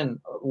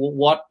organization,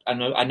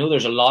 I know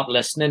there's a lot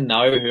listening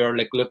now who are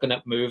like looking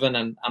at moving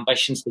and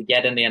ambitions to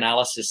get in the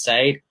analysis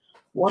side.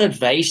 What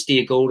advice do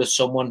you go to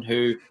someone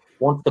who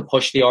wants to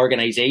push the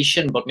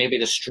organization, but maybe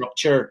the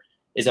structure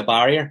is a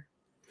barrier?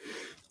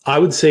 I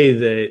would say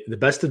that the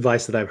best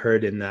advice that I've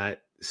heard in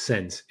that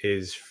sense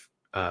is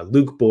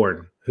Luke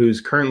Bourne, who's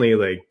currently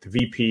like the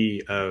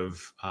VP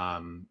of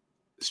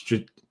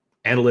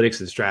analytics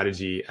and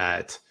strategy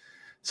at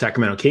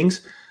Sacramento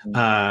Kings.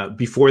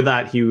 Before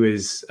that, he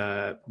was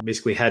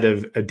basically head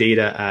of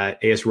data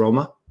at AS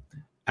Roma.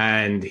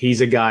 And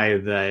he's a guy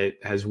that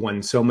has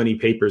won so many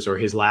papers, or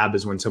his lab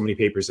has won so many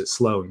papers at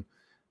Sloan,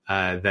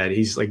 that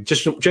he's like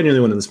just genuinely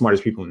one of the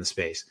smartest people in the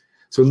space.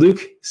 So Luke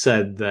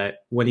said that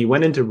when he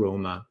went into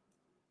Roma,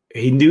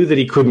 he knew that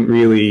he couldn't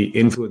really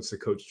influence the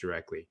coach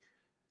directly.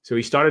 So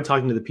he started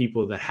talking to the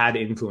people that had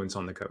influence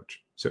on the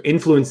coach. So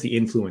influence the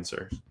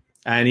influencers.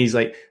 And he's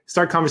like,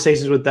 start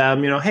conversations with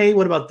them, hey,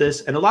 what about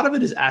this? And a lot of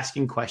it is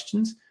asking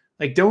questions.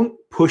 Like, don't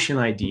push an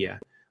idea.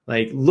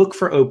 Like, look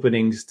for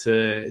openings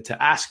to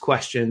ask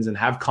questions and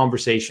have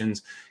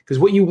conversations. Because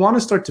what you want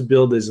to start to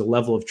build is a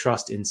level of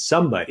trust in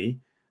somebody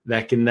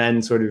that can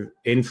then sort of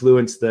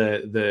influence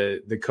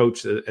the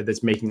coach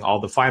that's making all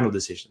the final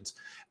decisions.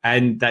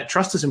 And that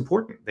trust is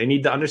important. They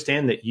need to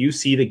understand that you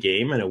see the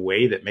game in a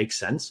way that makes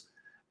sense,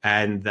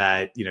 and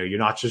that you're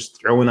not just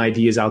throwing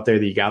ideas out there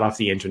that you got off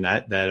the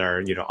internet that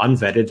are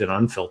unvetted and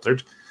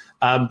unfiltered.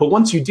 But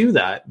once you do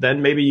that,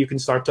 then maybe you can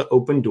start to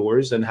open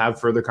doors and have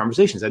further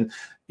conversations. And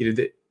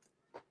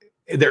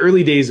the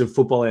early days of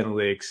football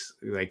analytics,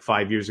 like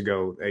 5 years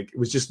ago, like, it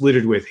was just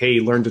littered with, hey,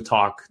 learn to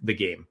talk the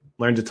game,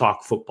 learn to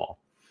talk football.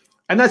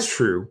 And that's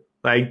true.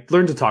 Like,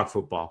 learn to talk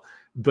football,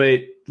 but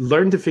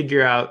learn to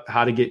figure out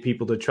how to get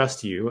people to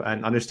trust you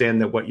and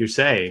understand that what you're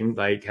saying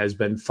like has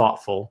been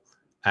thoughtful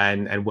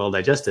and well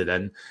digested.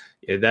 And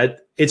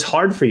that it's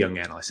hard for young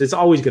analysts. It's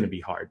always going to be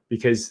hard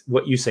because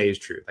what you say is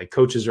true. Like,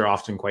 coaches are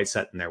often quite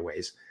set in their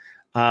ways.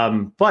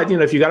 But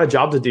if you got a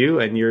job to do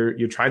and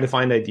you're trying to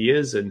find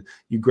ideas and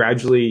you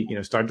gradually,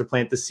 start to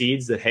plant the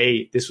seeds that,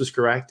 hey, this was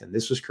correct and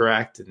this was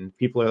correct. And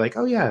people are like,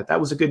 oh yeah, that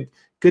was a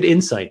good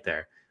insight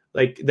there.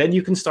 Like, then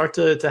you can start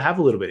to have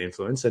a little bit of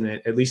influence and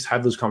at least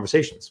have those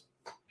conversations.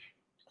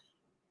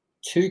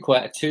 Two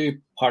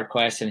part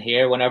question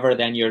here. Whenever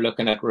then you're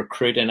looking at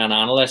recruiting an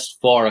analyst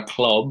for a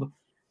club,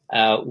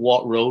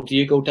 what road do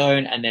you go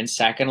down? And then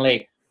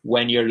secondly,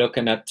 when you're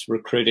looking at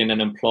recruiting an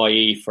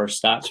employee for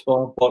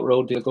StatsBomb, what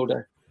road do you go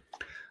down?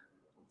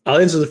 I'll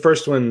answer the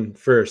first one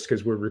first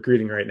because we're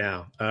recruiting right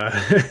now,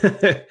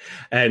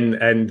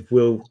 and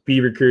we'll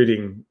be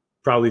recruiting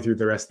probably through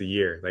the rest of the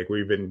year. Like,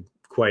 we've been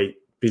quite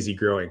busy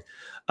growing.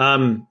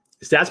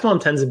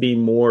 StatsBomb tends to be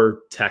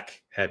more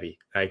tech heavy.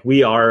 Like,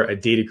 we are a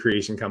data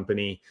creation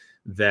company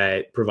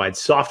that provides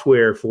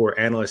software for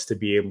analysts to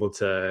be able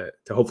to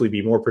hopefully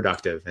be more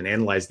productive and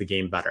analyze the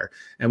game better.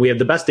 And we have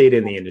the best data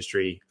in the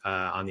industry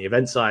on the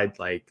event side.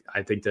 Like,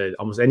 I think that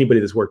almost anybody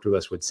that's worked with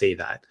us would say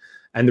that.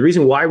 And the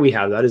reason why we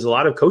have that is a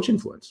lot of coach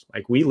influence.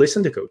 Like, we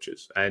listen to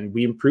coaches and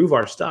we improve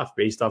our stuff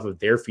based off of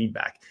their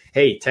feedback.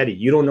 Hey, Teddy,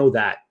 you don't know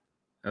that.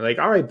 I'm like,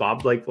 all right,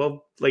 Bob, like,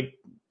 well, like,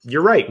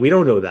 you're right. We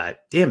don't know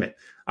that. Damn it.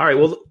 All right,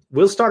 well,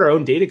 we'll start our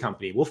own data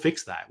company. We'll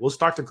fix that. We'll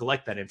start to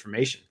collect that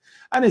information.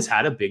 And it's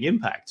had a big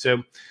impact.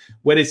 So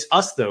when it's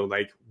us, though,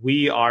 like,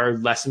 we are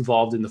less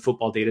involved in the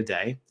football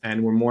day-to-day,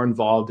 and we're more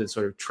involved in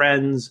sort of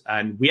trends.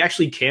 And we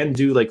actually can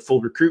do like full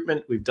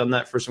recruitment. We've done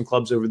that for some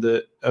clubs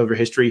over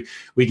history.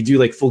 We could do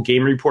like full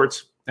game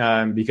reports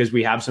because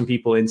we have some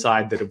people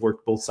inside that have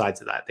worked both sides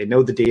of that. They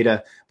know the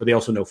data, but they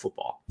also know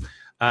football.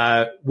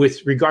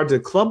 With regard to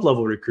club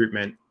level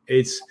recruitment,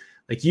 it's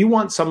like, you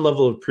want some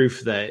level of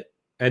proof that,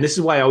 and this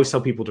is why I always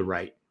tell people to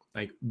write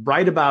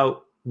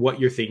about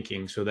what you're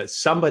thinking so that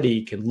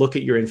somebody can look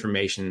at your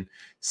information,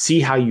 see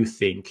how you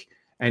think.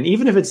 And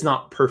even if it's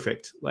not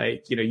perfect,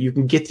 like, you know, you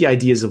can get the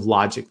ideas of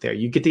logic there.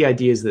 You get the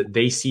ideas that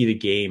they see the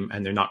game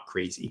and they're not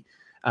crazy.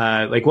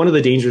 Like, one of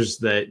the dangers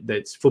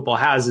that football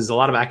has is a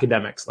lot of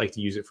academics like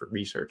to use it for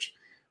research.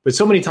 But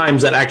so many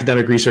times that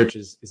academic research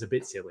is a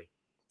bit silly.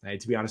 Right?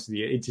 To be honest with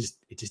you, it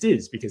just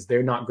is, because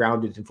they're not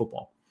grounded in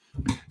football.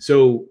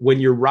 So when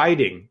you're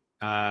writing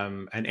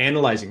and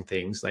analyzing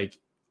things, like,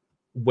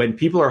 when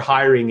people are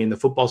hiring in the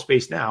football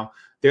space now,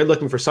 they're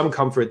looking for some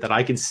comfort that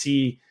I can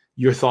see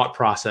your thought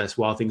process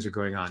while things are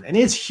going on. And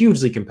it's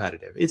hugely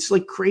competitive. It's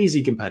like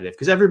crazy competitive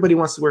because everybody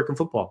wants to work in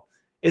football.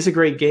 It's a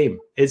great game.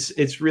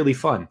 It's really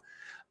fun.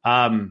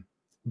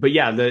 But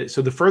yeah,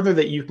 so the further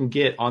that you can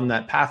get on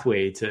that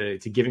pathway to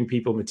giving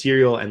people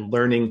material and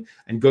learning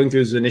and going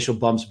through those initial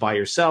bumps by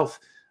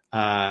yourself,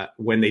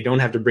 when they don't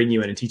have to bring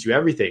you in and teach you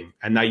everything.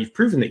 And now you've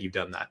proven that you've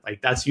done that.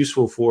 Like, that's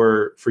useful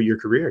for your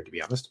career, to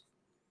be honest.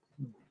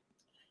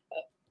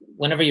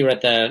 Whenever you were at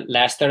the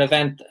Leicester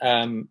event,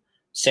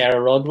 Sarah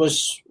Rudd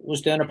was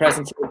doing a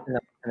presentation,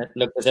 and it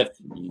looked as if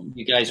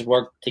you guys had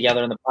worked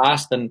together in the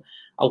past. And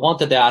I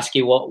wanted to ask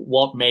you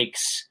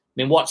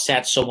what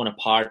sets someone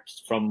apart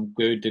from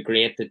good to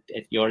great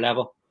at your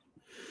level?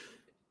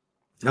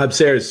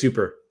 Sarah's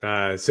super.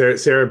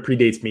 Sarah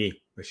predates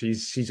me.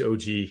 She's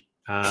OG.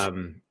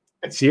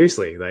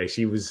 Seriously, like,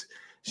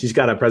 she's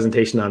got a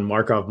presentation on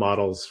Markov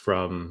models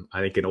from, I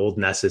think, an old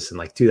Nessus in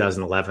like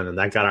 2011, and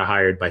that got her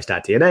hired by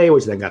StatDNA,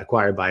 which then got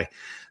acquired by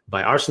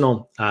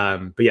Arsenal.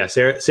 But yeah,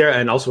 Sarah,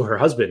 and also her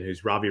husband,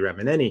 who's Ravi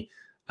Ramaneni,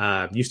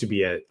 used to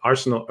be at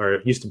Arsenal,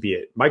 or used to be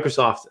at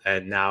Microsoft,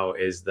 and now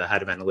is the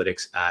head of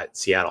analytics at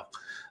Seattle.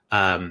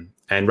 And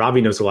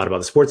Ravi knows a lot about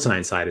the sports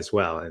science side as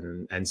well,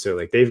 and so,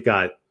 like, they've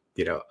got,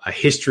 you know, a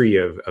history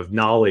of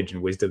knowledge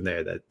and wisdom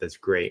there that's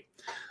great.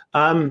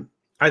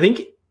 I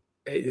think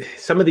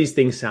some of these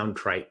things sound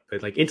trite,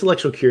 but like,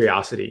 intellectual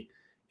curiosity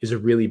is a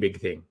really big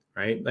thing,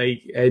 right?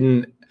 Like,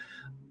 and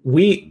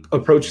we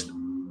approach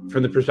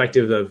from the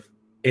perspective of,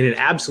 in an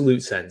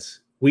absolute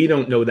sense, we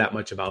don't know that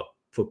much about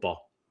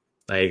football,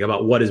 like,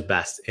 about what is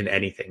best in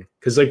anything.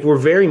 Because, like, we're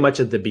very much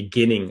at the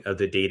beginning of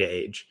the data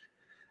age.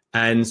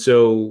 And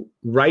so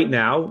right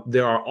now,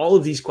 there are all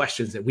of these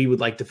questions that we would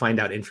like to find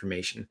out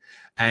information.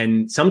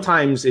 And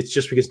sometimes it's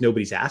just because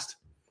nobody's asked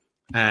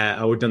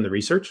or done the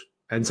research.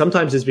 And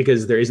sometimes it's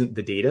because there isn't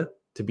the data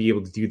to be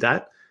able to do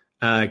that.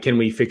 Can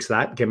we fix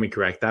that? Can we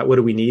correct that? What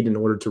do we need in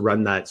order to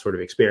run that sort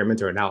of experiment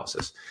or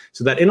analysis?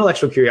 So that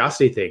intellectual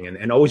curiosity thing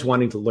and always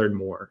wanting to learn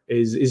more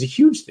is a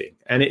huge thing,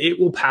 and it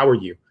will power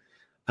you.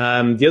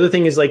 The other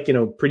thing is, like, you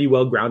know, pretty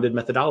well-grounded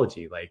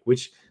methodology, like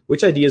which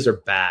ideas are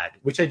bad,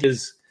 which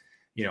ideas,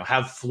 you know,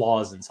 have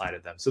flaws inside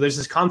of them. So there's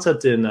this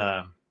concept in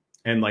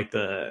like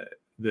the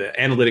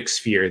analytics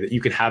sphere that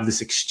you could have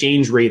this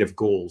exchange rate of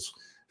goals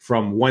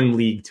from one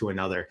league to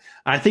another.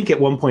 I think at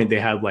one point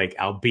they had like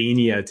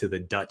Albania to the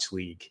Dutch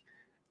league.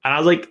 And I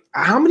was like,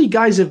 how many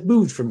guys have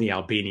moved from the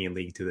Albanian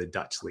league to the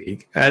Dutch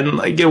league? And,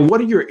 like, you know, what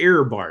are your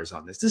error bars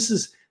on this? This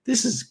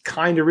is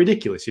kind of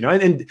ridiculous, you know?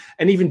 And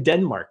even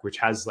Denmark, which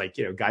has, like,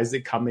 you know, guys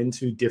that come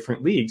into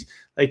different leagues,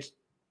 like,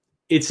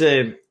 it's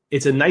a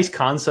nice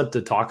concept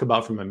to talk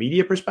about from a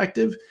media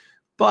perspective,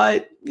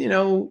 but, you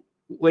know,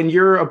 when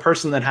you're a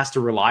person that has to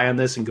rely on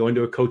this and go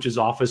into a coach's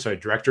office or a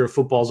director of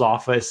football's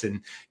office, and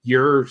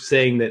you're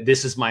saying that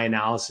this is my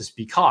analysis,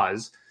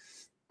 because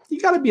you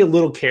got to be a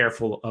little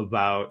careful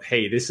about,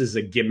 hey, this is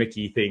a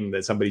gimmicky thing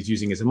that somebody's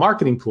using as a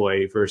marketing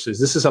ploy versus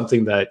this is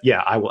something that,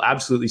 yeah, I will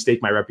absolutely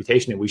stake my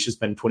reputation and we should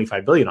spend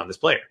 $25 billion on this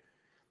player.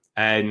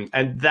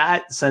 And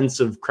that sense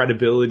of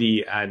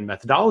credibility and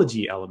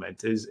methodology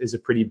element is a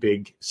pretty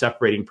big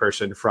separating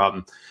person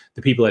from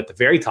the people at the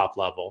very top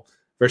level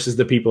versus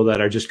the people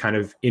that are just kind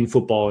of in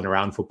football and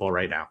around football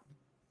right now.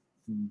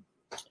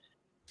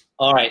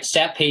 All right,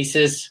 set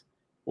pieces.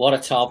 What a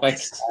topic.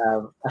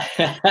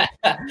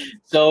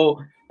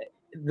 So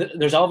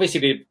there's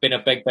obviously been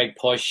a big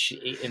push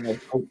in the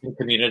coaching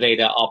community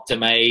to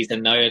optimize,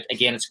 and now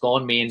it's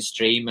gone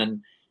mainstream,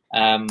 and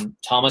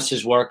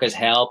Thomas's work has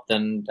helped,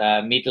 and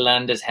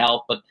Midtjylland has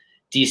helped. But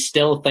do you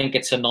still think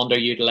it's an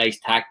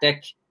underutilized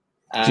tactic?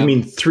 Do you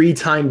mean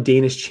 3-time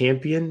Danish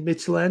champion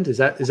Midtjylland? Is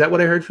that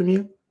what I heard from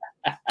you?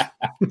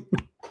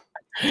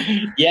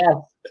 Yeah.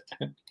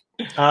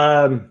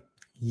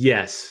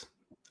 Yes.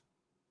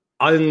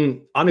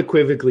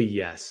 Unequivocally,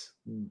 yes.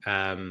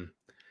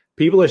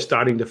 People are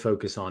starting to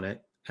focus on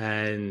it,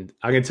 and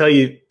I can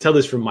tell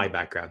this from my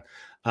background.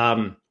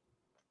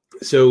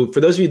 So for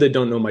those of you that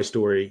don't know my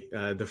story,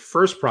 the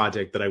first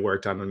project that I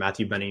worked on when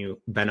Matthew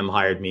Benham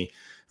hired me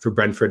for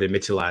Brentford and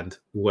Midtjylland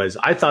was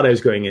I thought I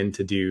was going in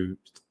to do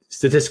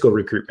statistical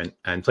recruitment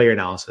and player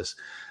analysis.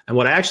 And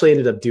what I actually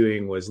ended up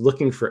doing was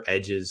looking for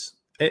edges,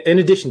 in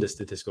addition to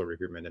statistical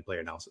recruitment and player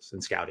analysis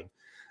and scouting,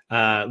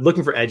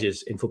 looking for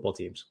edges in football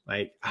teams.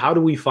 Like, how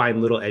do we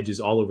find little edges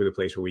all over the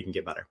place where we can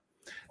get better?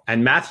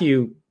 And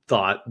Matthew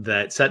thought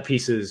that set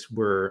pieces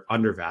were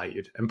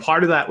undervalued. And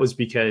part of that was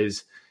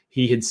because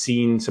he had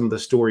seen some of the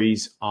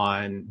stories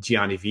on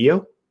Gianni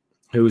Vio,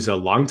 who's a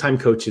longtime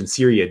coach in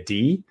Serie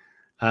D,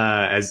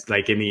 as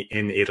like in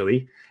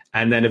Italy,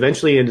 and then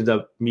eventually ended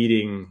up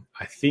meeting,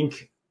 I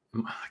can't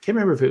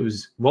remember if it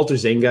was Walter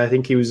Zenga, I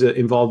think he was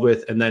involved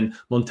with, and then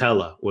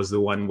Montella was the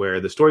one where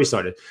the story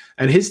started.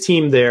 And his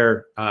team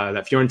there,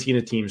 that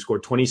Fiorentina team,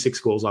 scored 26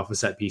 goals off of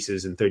set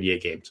pieces in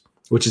 38 games,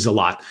 which is a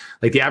lot.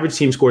 Like the average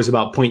team scores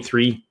about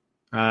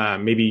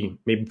 0.3, maybe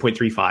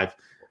 0.35.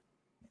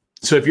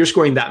 So if you're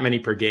scoring that many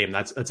per game,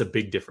 that's a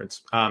big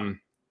difference.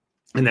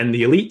 And then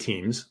the elite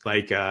teams,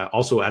 like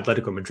also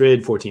Atletico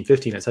Madrid, 14,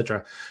 15,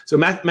 etc. So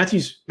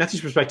Matthew's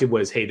perspective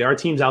was, hey, there are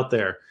teams out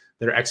there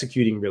that are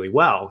executing really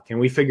well. Can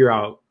we figure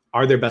out,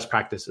 are there best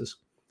practices?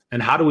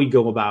 And how do we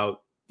go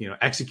about,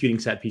 executing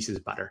set pieces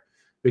better?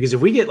 Because if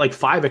we get like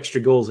 5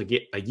 extra goals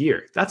a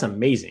year, that's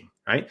amazing,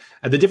 right?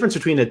 And the difference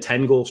between a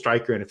 10-goal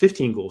striker and a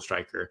 15-goal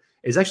striker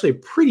is actually a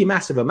pretty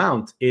massive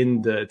amount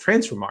in the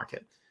transfer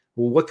market.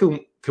 Well, what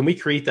can we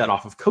create that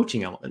off of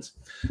coaching elements?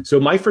 So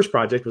my first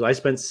project was I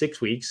spent 6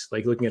 weeks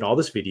like looking at all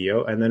this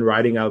video and then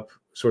writing up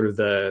sort of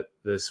the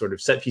sort of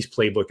set piece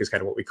playbook is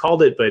kind of what we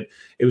called it, but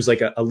it was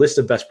like a list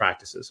of best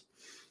practices.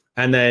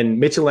 And then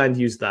Midtjylland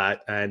used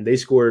that, and they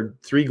scored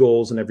 3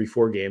 goals in every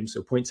 4 games,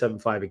 so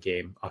 0.75 a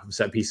game off of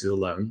set pieces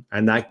alone,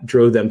 and that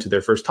drove them to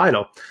their first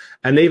title.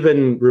 And they've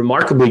been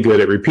remarkably good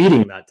at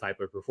repeating that type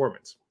of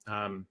performance.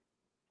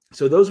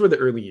 So those were the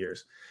early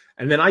years.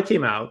 And then I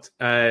came out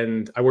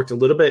and I worked a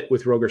little bit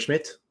with Roger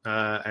Schmidt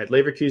at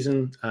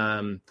Leverkusen,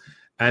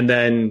 and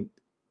then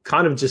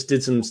kind of just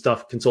did some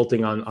stuff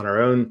consulting on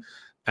our own.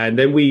 And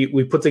then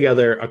we put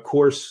together a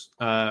course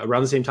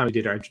around the same time we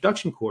did our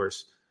introduction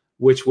course,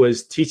 which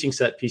was teaching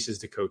set pieces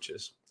to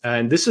coaches.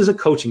 And this is a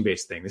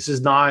coaching-based thing. This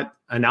is not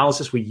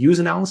analysis. We use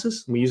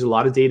analysis. We use a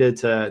lot of data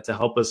to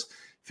help us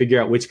figure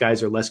out which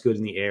guys are less good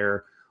in the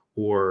air,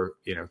 or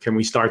can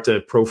we start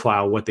to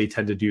profile what they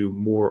tend to do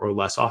more or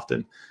less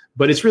often.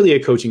 But it's really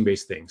a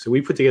coaching-based thing. So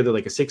we put together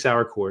like a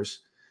 6-hour course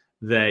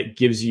that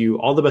gives you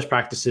all the best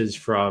practices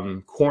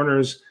from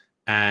corners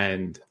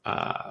and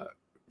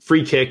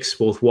free kicks,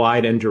 both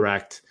wide and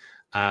direct,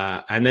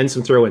 and then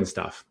some throw-in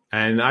stuff.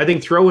 And I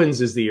think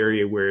throw-ins is the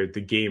area where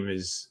the game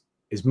is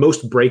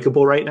most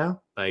breakable right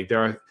now. Like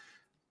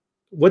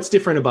what's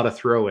different about a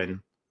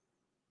throw-in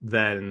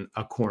than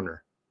a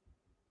corner?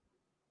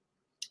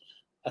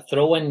 A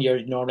throw-in,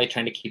 you're normally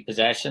trying to keep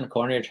possession. A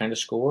corner, you're trying to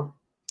score.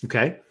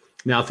 Okay.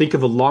 Now think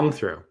of a long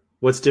throw.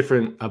 What's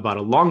different about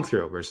a long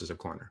throw versus a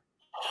corner?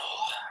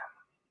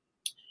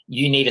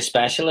 You need a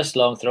specialist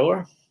long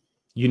thrower.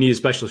 You need a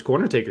specialist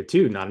corner taker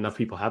too. Not enough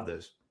people have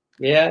those.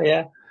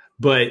 Yeah.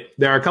 But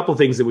there are a couple of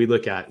things that we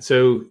look at.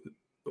 So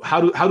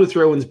how do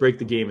throw-ins break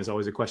the game is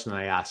always a question that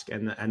I ask.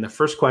 And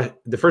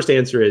the first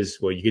answer is,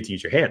 well, you get to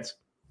use your hands.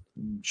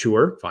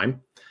 Sure,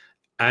 fine.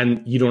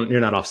 And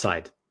you're not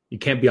offside. You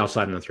can't be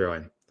offside on a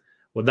throw-in.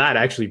 Well, that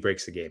actually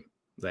breaks the game.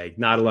 Like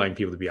not allowing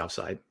people to be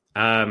offside.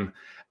 And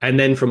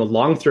then from a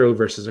long throw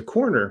versus a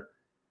corner,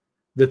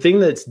 the thing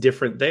that's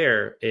different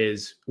there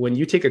is when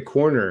you take a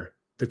corner,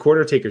 the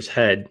corner taker's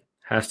head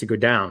has to go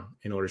down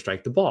in order to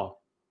strike the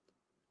ball.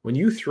 When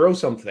you throw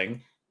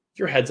something,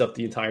 your head's up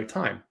the entire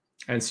time.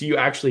 And so you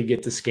actually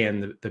get to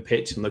scan the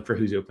pitch and look for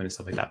who's open and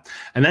stuff like that.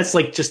 And that's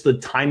like just the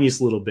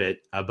tiniest little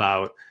bit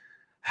about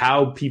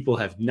how people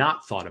have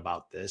not thought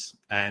about this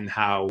and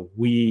how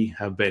we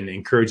have been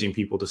encouraging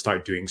people to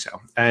start doing so.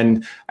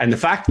 And the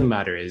fact of the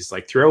matter is,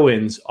 like,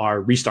 throw-ins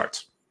are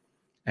restarts.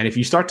 And if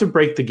you start to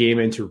break the game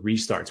into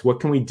restarts,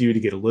 what can we do to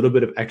get a little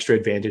bit of extra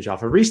advantage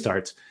off of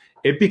restarts?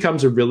 It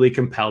becomes a really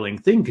compelling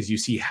thing because you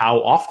see how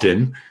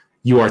often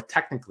you are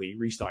technically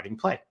restarting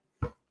play.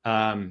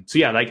 So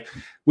yeah, like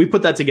we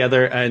put that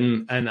together,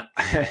 and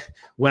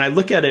when I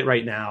look at it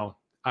right now,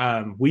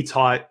 we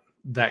taught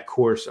that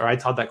course, or I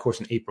taught that course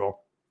in April.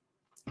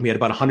 We had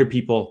about 100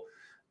 people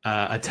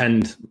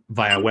attend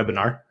via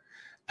webinar,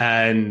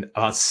 and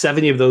about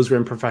 70 of those were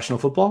in professional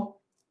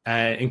football,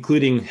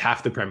 including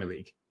half the Premier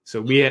League.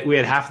 So we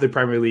had half the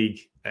Premier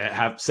League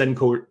send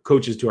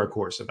coaches to our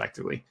course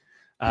effectively.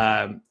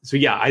 So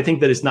yeah, I think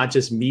that it's not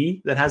just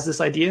me that has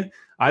this idea.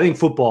 I think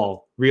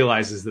football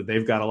realizes that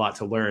they've got a lot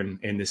to learn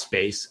in this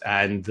space,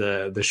 and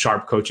the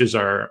sharp coaches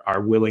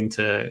are willing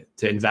to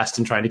invest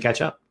in trying to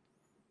catch up.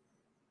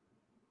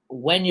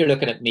 When you're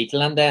looking at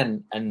Midtjylland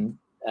then, and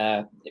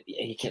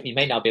you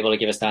might not be able to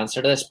give us the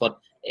answer to this, but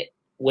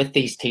with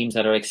these teams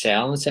that are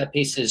excelling in set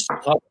pieces,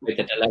 talk about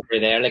the delivery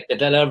there. Like the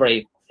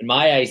delivery, in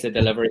my eyes, the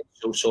delivery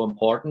is so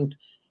important.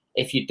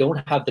 If you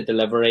don't have the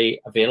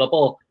delivery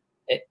available,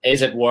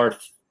 is it worth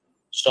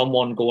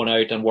someone going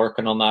out and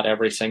working on that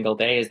every single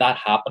day? Is that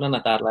happening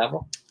at that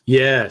level?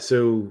 Yeah.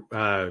 So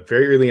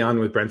very early on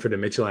with Brentford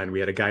and Midtjylland, we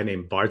had a guy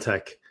named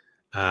Bartek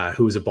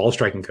who was a ball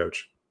striking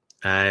coach.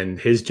 And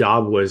his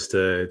job was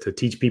to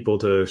teach people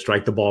to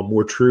strike the ball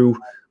more true,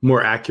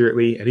 more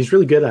accurately. And he's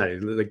really good at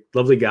it. Like,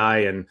 lovely guy,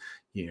 and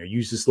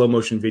use the slow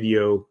motion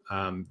video.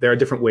 There are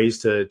different ways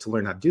to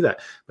learn how to do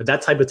that. But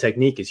that type of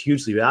technique is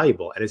hugely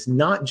valuable. And it's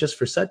not just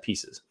for set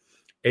pieces.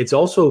 It's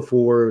also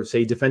for,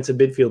 say, defensive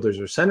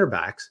midfielders or center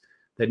backs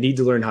that need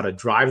to learn how to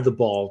drive the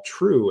ball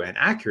true and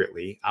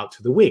accurately out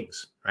to the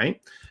wings,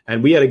 right?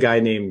 And we had a guy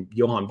named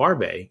Johan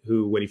Barbe,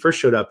 who, when he first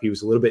showed up, he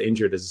was a little bit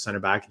injured as a center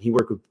back, and he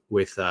worked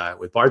with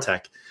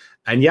Bartek.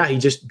 And yeah, he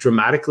just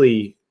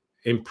dramatically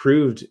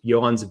improved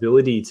Johan's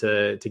ability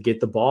to get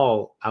the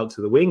ball out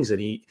to the wings. And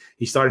he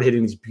started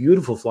hitting these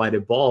beautiful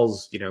flighted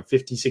balls,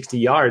 50, 60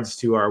 yards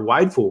to our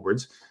wide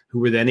forwards, who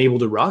were then able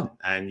to run.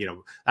 And,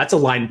 that's a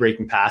line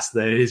breaking pass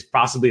that is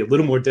possibly a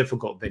little more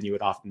difficult than you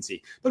would often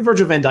see. But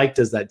Virgil van Dijk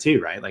does that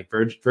too, right? Like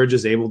Virgil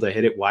is able to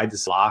hit it wide to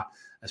Salah,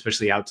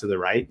 especially out to the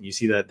right. You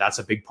see that that's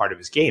a big part of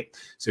his game.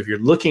 So if you're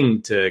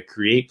looking to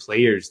create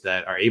players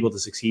that are able to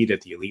succeed at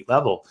the elite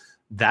level,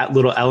 that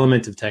little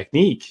element of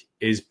technique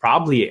is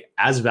probably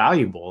as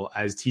valuable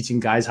as teaching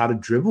guys how to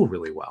dribble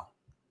really well.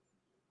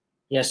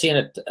 Yeah, seeing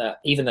it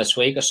even this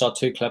week, I saw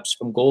 2 clips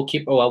from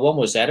goalkeeper. Well, one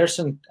was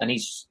Ederson, and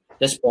he's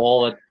this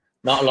ball that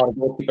not a lot of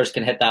goalkeepers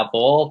can hit that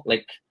ball.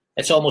 Like,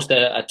 it's almost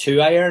a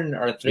 2-iron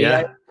or a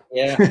 3-iron.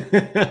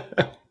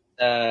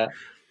 Yeah.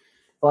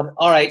 But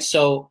all right,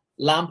 so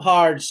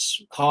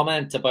Lampard's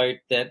comment about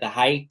the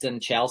height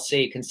and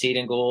Chelsea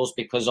conceding goals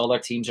because other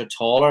teams are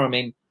taller. I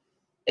mean,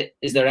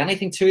 is there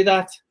anything to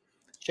that?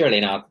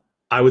 Surely not.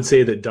 I would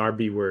say that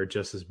Derby were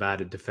just as bad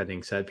at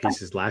defending set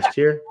pieces last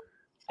year.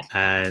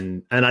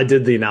 And I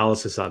did the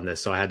analysis on this,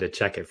 so I had to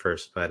check it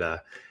first.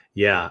 But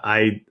yeah,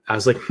 I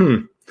was like,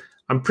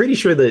 I'm pretty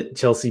sure that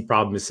Chelsea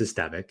problem is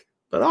systemic,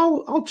 but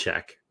I'll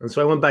check. And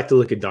so I went back to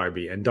look at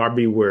Derby, and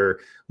Derby were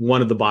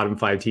one of the bottom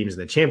 5 teams in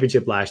the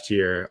championship last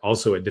year,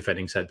 also at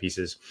defending set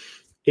pieces.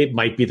 It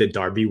might be that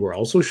Derby were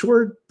also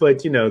short,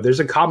 but there's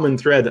a common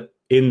thread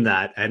in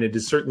that, and it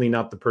is certainly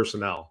not the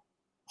personnel,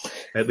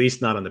 at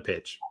least not on the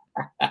pitch.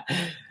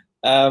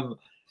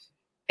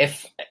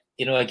 If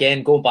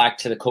again, going back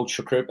to the coach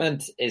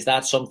recruitment, is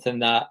that something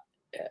that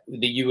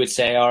you would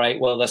say, all right,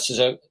 well, this is.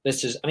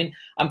 I mean,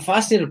 I'm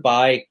fascinated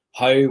by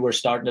how we're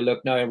starting to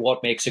look now and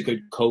what makes a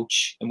good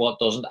coach and what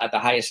doesn't at the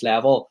highest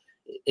level.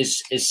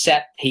 Is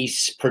set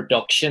piece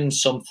production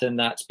something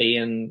that's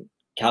being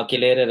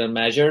calculated and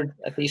measured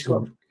at these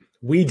clubs?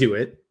 We do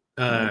it.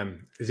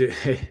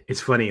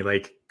 It's funny,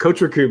 like coach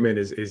recruitment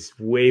is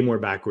way more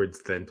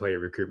backwards than player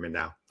recruitment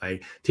now.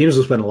 Like teams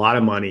will spend a lot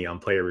of money on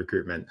player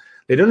recruitment.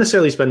 They don't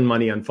necessarily spend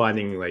money on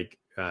finding like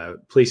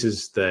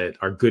places that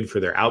are good for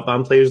their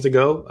outbound players to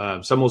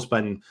go. Some will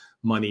spend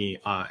money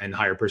and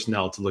hire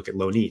personnel to look at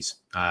loanees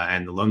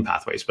and the loan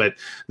pathways. But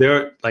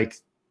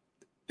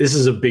this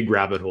is a big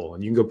rabbit hole,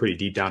 and you can go pretty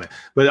deep down it.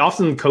 But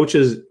often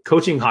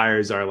coaching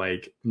hires are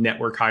like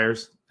network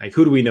hires. Like,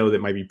 who do we know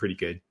that might be pretty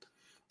good?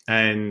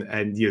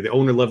 And the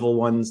owner level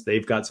ones,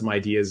 they've got some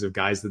ideas of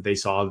guys that they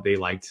saw that they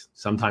liked,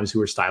 sometimes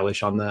who are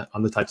stylish on the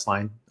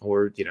touchline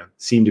or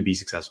seem to be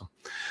successful.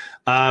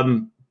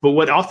 But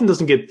what often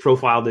doesn't get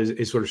profiled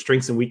is sort of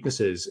strengths and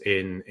weaknesses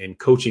in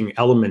coaching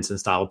elements and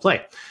style of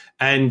play.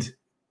 And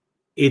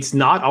it's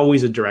not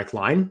always a direct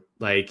line.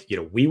 Like,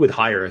 we would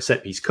hire a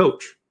set piece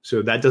coach.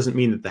 So that doesn't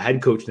mean that the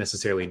head coach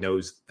necessarily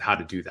knows how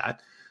to do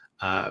that.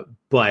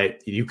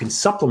 But you can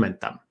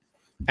supplement them.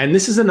 And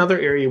this is another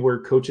area where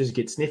coaches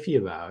get sniffy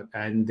about,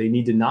 and they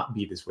need to not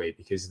be this way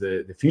because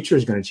the future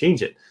is going to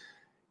change it.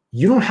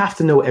 You don't have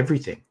to know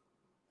everything.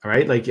 All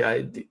right. Like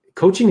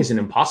coaching is an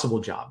impossible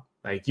job.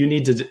 Like you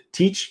need to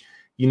teach,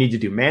 you need to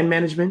do man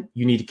management,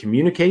 you need to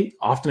communicate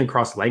often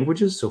across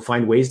languages. So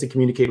find ways to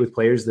communicate with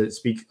players that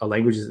speak a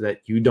language that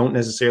you don't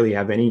necessarily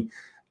have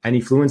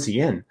any fluency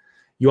in.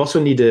 You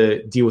also need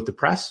to deal with the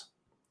press.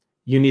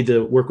 You need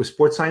to work with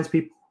sports science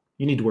people.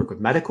 You need to work with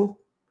medical,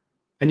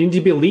 and you need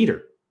to be a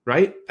leader.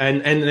 Right.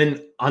 And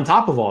then on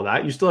top of all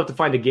that, you still have to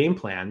find a game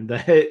plan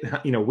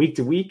that, week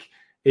to week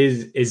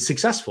is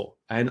successful.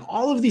 And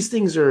all of these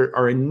things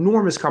are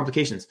enormous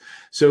complications.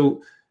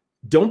 So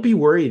don't be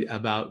worried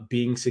about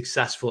being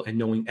successful and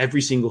knowing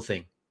every single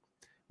thing.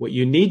 What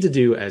you need to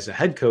do as a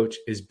head coach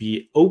is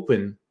be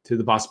open to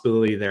the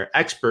possibility there are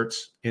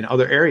experts in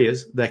other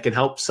areas that can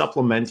help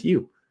supplement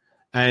you.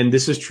 And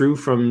this is true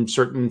from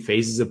certain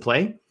phases of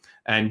play.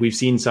 And we've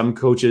seen some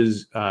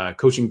coaches,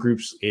 coaching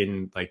groups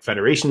in like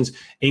federations.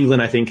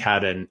 England, I think,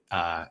 had an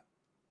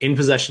in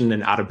possession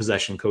and out of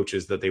possession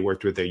coaches that they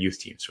worked with their youth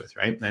teams with,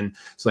 right? And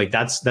so like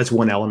that's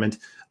one element.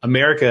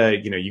 America,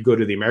 you go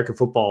to the American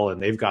football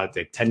and they've got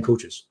like 10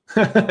 coaches,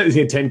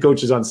 10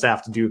 coaches on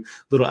staff to do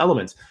little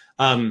elements.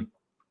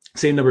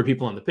 Same number of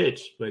people on the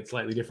pitch, but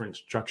slightly different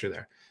structure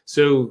there.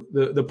 So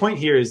the point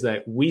here is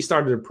that we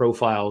started to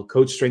profile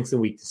coach strengths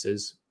and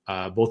weaknesses,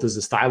 both as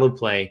a style of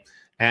play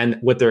and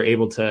what they're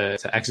able to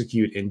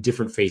execute in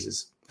different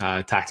phases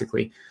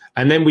tactically.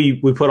 And then we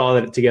put all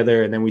that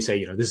together, and then we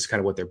say, this is kind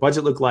of what their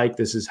budget looked like.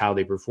 This is how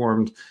they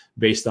performed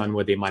based on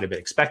what they might have been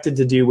expected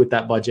to do with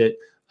that budget.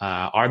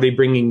 Are they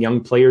bringing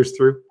young players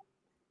through?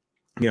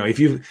 If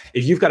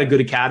you've got a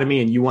good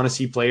academy and you want to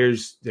see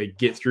players that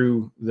get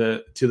through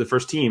to the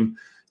first team,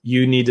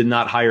 you need to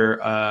not hire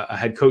a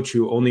head coach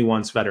who only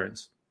wants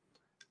veterans.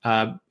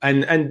 And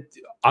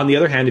on the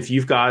other hand, if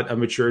you've got a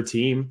mature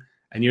team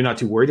and you're not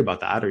too worried about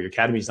that, or your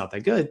academy is not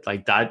that good,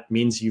 like that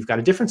means you've got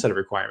a different set of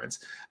requirements.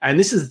 And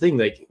this is the thing,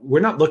 like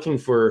we're not looking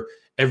for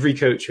every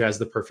coach who has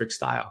the perfect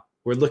style.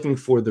 We're looking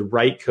for the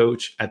right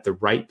coach at the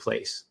right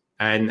place.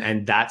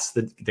 And that's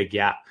the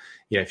gap.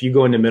 If you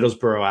go into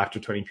Middlesbrough after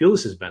Tony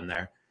Pulis has been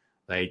there,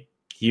 like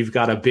you've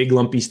got a big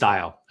lumpy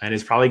style, and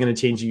it's probably going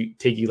to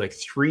take you like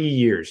 3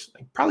 years,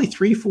 like probably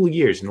 3 full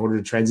years in order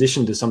to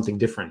transition to something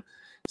different.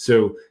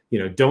 So,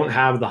 don't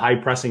have the high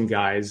pressing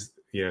guys,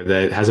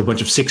 that has a bunch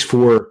of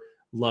 6'4"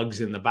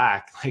 lugs in the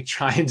back, like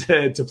trying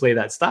to play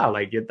that style.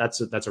 Like that's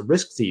a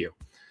risk to you.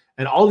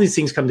 And all these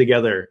things come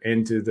together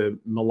into the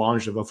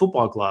melange of a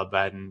football club.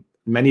 And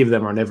many of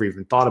them are never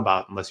even thought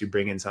about unless you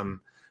bring in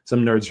some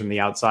nerds from the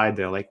outside.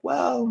 They're like,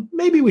 well,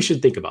 maybe we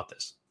should think about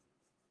this.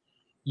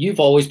 You've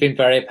always been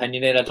very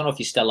opinionated. I don't know if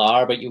you still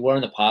are, but you were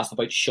in the past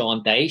about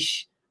Sean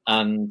Dyche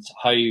and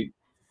how,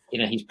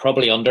 he's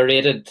probably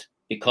underrated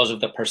because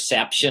of the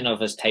perception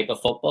of his type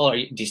of football. Do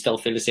you still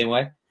feel the same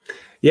way?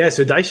 Yeah,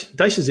 so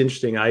Dyche is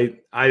interesting. I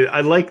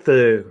like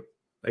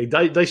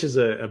Dyche is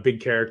a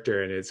big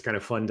character, and it's kind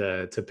of fun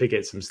to pick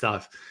at some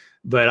stuff.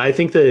 But I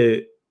think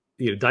that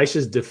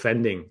Dyche's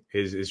defending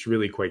is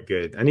really quite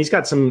good, and he's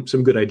got some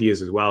good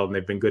ideas as well. And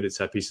they've been good at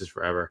set pieces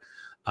forever.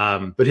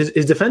 But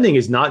his defending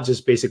is not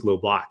just basic low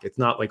block. It's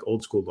not like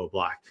old school low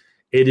block.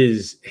 It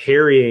is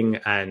harrying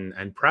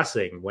and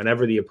pressing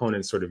whenever the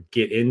opponents sort of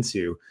get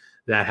into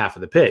that half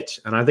of the pitch.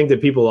 And I think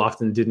that people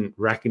often didn't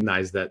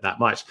recognize that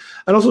much.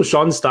 And also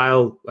Sean's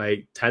style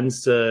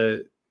tends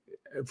to,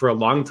 for a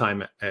long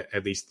time,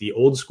 at least the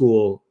old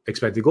school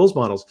expected goals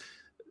models,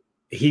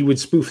 he would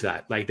spoof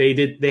that. Like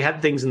they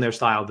had things in their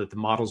style that the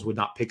models would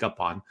not pick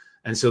up on.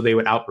 And so they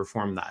would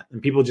outperform that.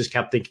 And people just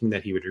kept thinking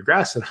that he would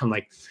regress. And I'm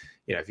like,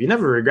 if you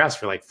never regress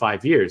for like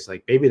 5 years,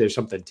 like maybe there's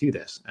something to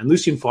this. And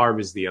Lucien Favre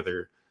is the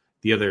other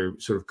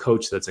sort of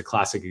coach that's a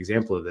classic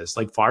example of this.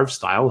 Like Favre's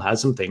style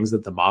has some things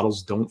that the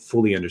models don't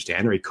fully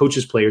understand, or he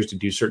coaches players to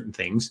do certain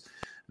things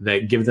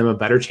that give them a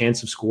better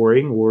chance of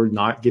scoring or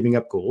not giving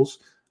up goals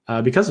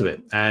because of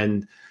it.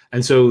 And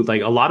so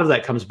like a lot of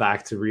that comes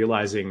back to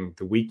realizing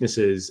the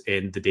weaknesses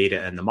in the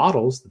data and the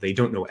models, that they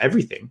don't know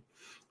everything.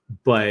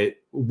 But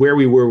where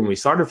we were when we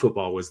started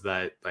football was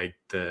that like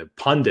the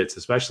pundits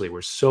especially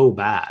were so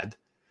bad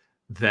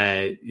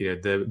that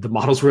the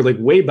models were like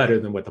way better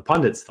than what the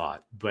pundits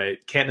thought,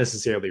 but can't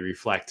necessarily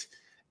reflect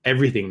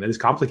everything that is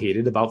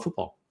complicated about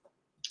football.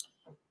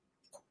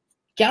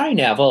 Gary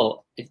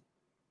Neville,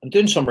 I'm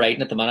doing some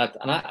writing at the minute,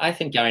 and I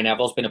think Gary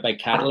Neville's been a big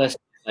catalyst.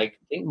 Like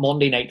I think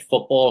Monday Night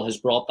Football has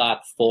brought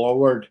that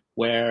forward,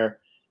 where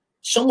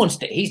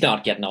he's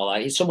not getting all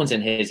that. Someone's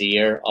in his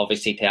ear,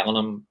 obviously telling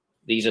him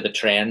these are the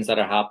trends that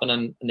are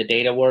happening in the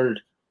data world.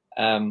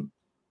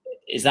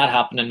 Is that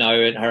happening now?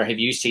 Or have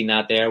you seen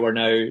that there where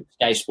now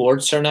Sky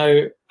Sports are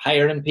now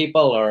hiring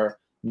people, or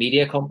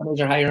media companies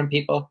are hiring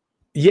people?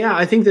 Yeah,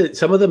 I think that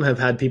some of them have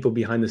had people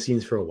behind the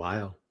scenes for a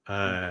while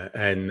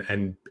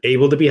and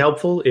able to be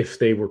helpful if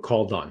they were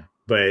called on.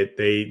 But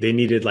they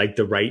needed like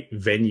the right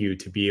venue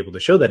to be able to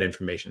show that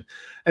information.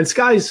 And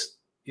Sky's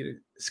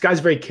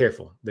very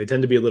careful. They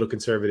tend to be a little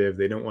conservative.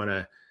 They don't want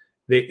to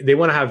they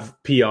want to have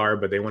PR,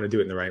 but they want to do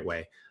it in the right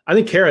way. I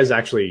think Kara is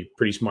actually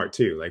pretty smart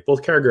too. Like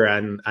both Carragher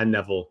and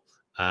Neville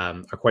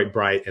are quite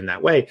bright in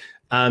that way.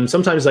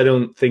 Sometimes I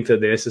don't think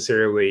that they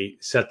necessarily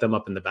set them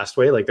up in the best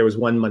way. Like there was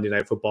one Monday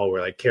Night Football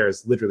where like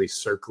Kara's literally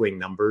circling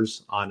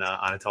numbers on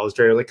a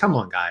telestrator. Like, come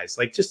on, guys!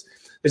 Like, just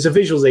there's a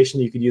visualization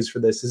you could use for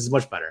this. This is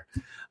much better.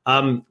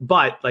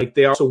 But like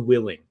they are also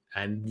willing,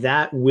 and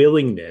that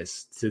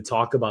willingness to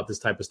talk about this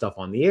type of stuff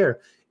on the air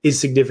is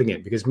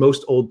significant because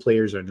most old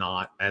players are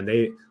not, and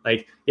they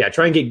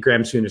try and get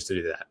Graham Souness to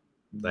do that.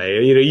 Like,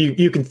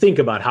 you can think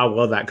about how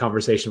well that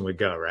conversation would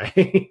go,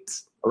 right?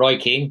 Roy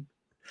Keane.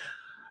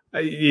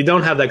 You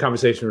don't have that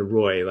conversation with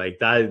Roy like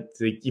that.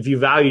 Like, if you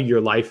value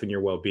your life and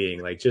your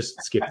well-being, like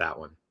just skip that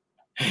one.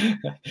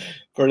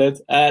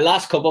 Brilliant.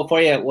 Last couple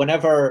for you.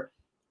 Whenever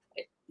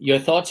your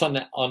thoughts on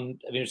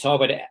we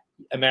talk about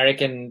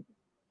American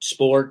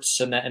sports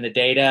and the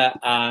data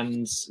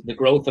and the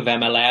growth of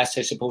MLS,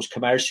 I suppose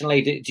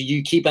commercially, do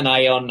you keep an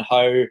eye on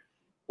how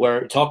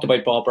we're talked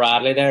about Bob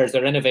Bradley there? Is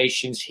there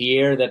innovations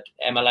here that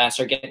MLS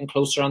are getting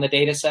closer on the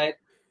data side?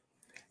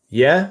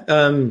 Yeah.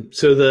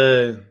 So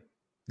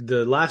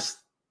the last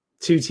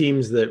two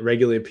teams that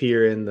regularly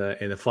appear in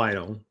the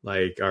final,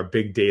 like, are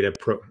big data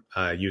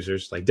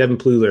users. Like Devin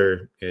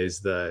Pluler is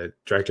the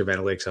director of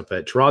analytics up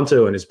at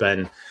Toronto and has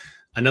been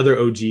another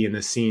OG in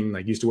the scene.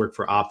 Like, used to work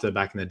for Opta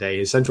back in the day.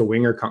 His central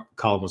winger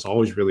column was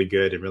always really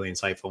good and really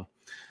insightful.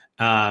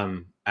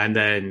 And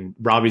then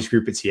Robbie's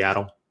group at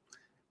Seattle.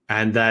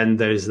 And then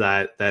there's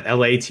that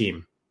LA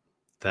team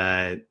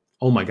that,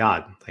 oh my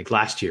God, like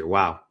last year.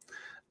 Wow.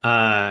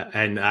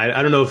 And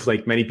I don't know if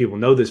like many people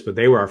know this, but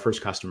they were our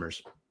first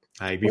customers.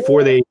 Like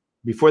before they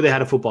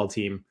had a football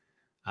team,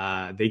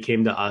 they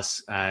came to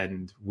us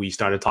and we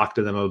started talking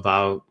to them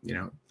about,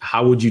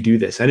 how would you do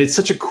this? And it's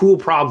such a cool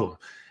problem.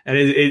 And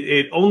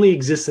it only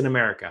exists in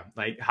America.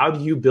 Like, how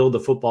do you build a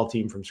football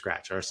team from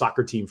scratch or a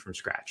soccer team from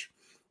scratch?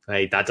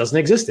 Like, that doesn't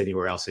exist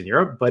anywhere else in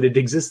Europe, but it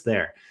exists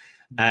there.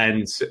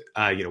 And,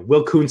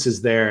 Will Kuntz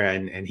is there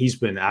and he's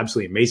been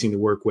absolutely amazing to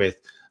work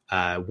with.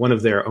 One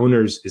of their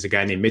owners is a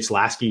guy named Mitch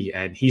Lasky,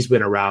 and he's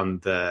been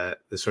around the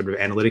sort of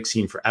analytics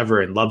scene forever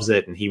and loves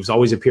it. And he was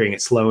always appearing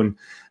at Sloan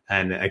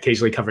and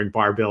occasionally covering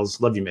bar bills.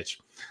 Love you, Mitch.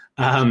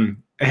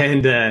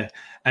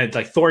 And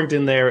like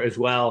Thornton there as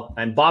well.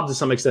 And Bob, to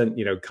some extent,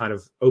 kind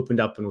of opened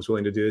up and was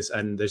willing to do this.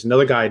 And there's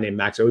another guy named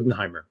Max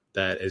Odenheimer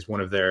that is one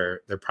of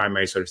their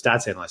primary sort of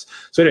stats analysts.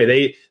 So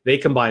anyway, they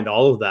combined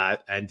all of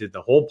that and did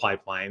the whole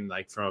pipeline,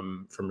 like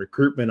from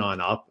recruitment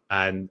on up.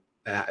 And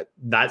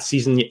that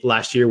season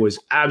last year was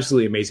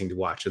absolutely amazing to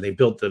watch. And they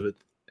built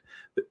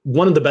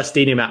one of the best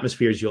stadium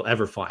atmospheres you'll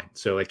ever find.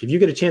 So like, if you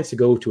get a chance to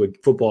go to a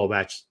football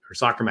match or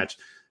soccer match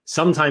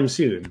sometime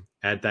soon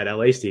at that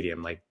LA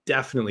stadium, like,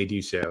 definitely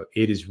do so.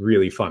 It is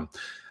really fun.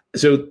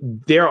 So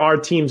there are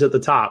teams at the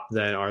top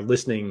that are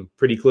listening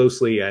pretty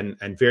closely and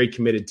very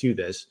committed to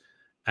this.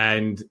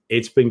 And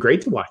it's been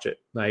great to watch it,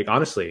 like,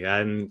 honestly.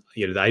 And,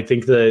 I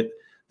think that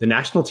the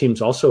national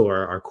teams also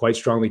are quite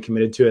strongly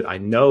committed to it. I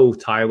know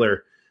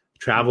Tyler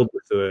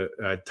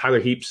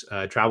Heaps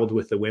traveled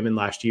with the women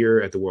last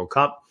year at the World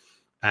Cup.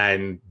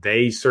 And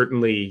they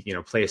certainly,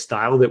 play a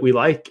style that we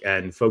like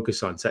and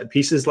focus on set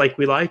pieces like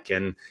we like.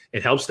 And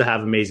it helps to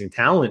have amazing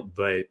talent,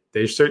 but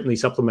they're certainly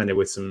supplemented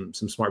with some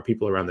smart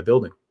people around the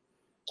building.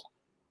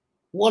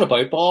 What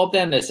about Bob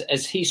then?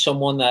 Is he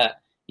someone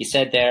that you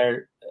said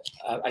there,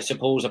 I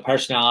suppose, a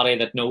personality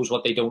that knows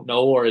what they don't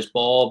know, or is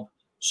Bob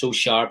so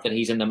sharp that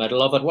he's in the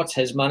middle of it? What's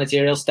his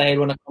managerial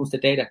style when it comes to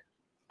data?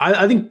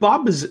 I think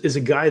Bob is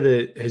a guy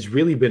that has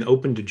really been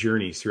open to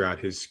journeys throughout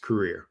his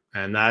career.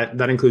 And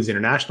that includes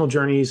international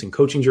journeys and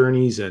coaching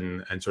journeys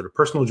and sort of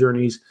personal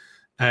journeys.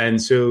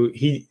 And so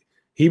he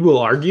will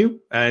argue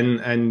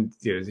and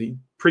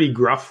pretty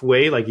gruff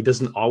way. Like, he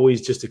doesn't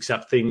always just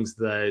accept things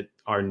that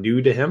are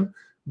new to him,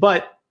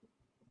 but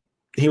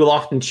he will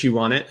often chew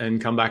on it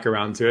and come back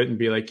around to it and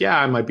be like, yeah,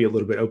 I might be a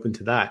little bit open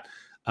to that.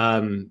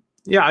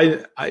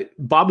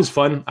 Bob is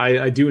fun.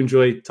 I do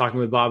enjoy talking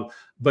with Bob,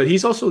 but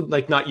he's also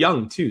like not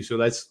young too. So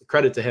that's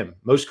credit to him.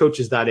 Most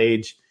coaches that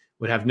age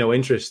would have no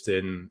interest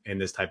in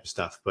this type of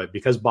stuff. But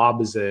because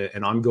Bob is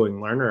an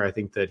ongoing learner, I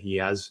think that he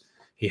has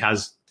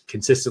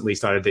consistently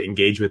started to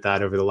engage with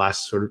that over the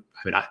last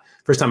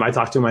first time I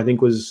talked to him, I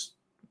think, was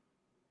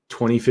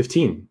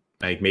 2015,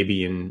 like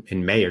maybe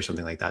in May or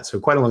something like that. So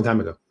quite a long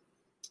time ago.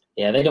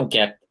 Yeah, they don't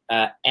get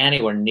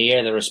anywhere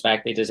near the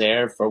respect they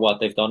deserve for what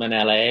they've done in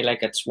LA.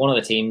 Like, it's one of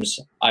the teams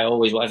I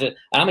always watch.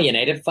 I'm a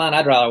United fan.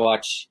 I'd rather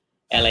watch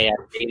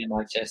LAFC than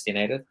Manchester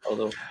United.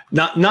 Although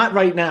not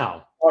right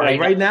now.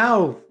 Right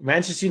now,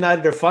 Manchester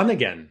United are fun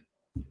again.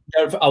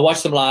 I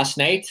watched them last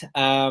night.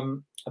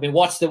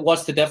 What's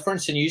the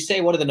difference? And you say,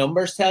 what do the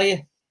numbers tell you?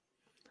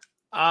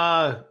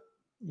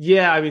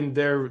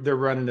 They're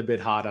running a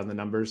bit hot on the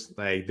numbers.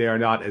 Like, they are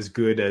not as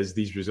good as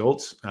these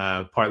results.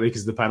 Partly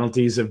because the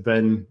penalties have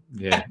been.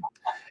 Yeah,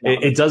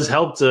 it does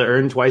help to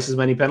earn twice as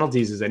many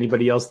penalties as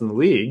anybody else in the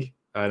league.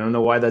 I don't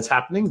know why that's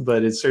happening,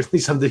 but it's certainly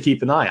something to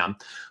keep an eye on.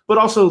 But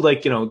also,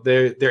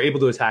 they're able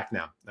to attack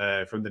now.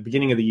 From the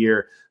beginning of the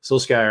year,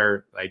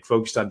 Solskjaer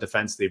focused on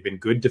defense. They've been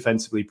good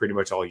defensively pretty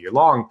much all year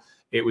long.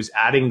 It was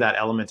adding that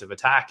element of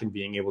attack and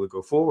being able to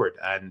go forward.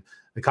 And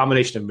the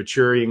combination of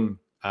maturing,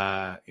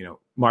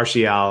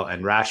 Martial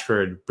and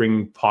Rashford,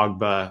 bring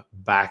Pogba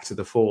back to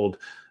the fold,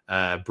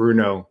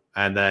 Bruno,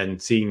 and then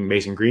seeing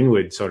Mason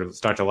Greenwood sort of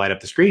start to light up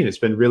the screen. It's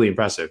been really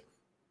impressive.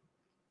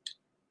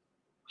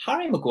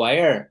 Harry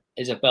Maguire,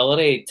 his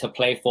ability to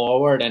play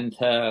forward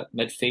into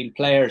midfield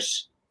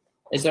players,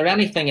 is there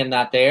anything in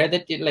that there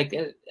that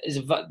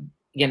is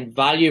again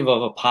value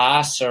of a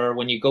pass, or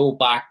when you go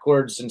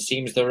backwards and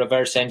seems to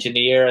reverse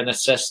engineer and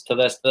assist to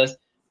this?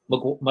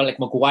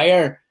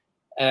 Maguire,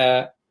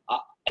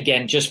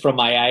 again, just from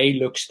my eye,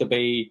 looks to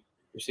be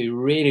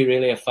really,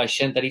 really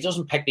efficient. That he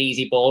doesn't pick the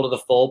easy ball to the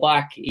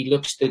fullback. He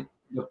looks to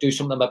do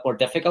something a bit more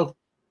difficult.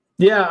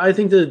 Yeah, I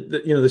think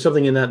that there's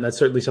something in that, and that's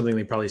certainly something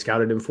they probably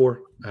scouted him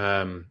for.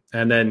 And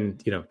then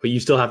but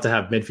you still have to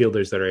have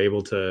midfielders that are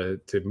able to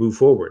move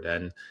forward,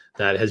 and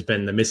that has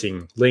been the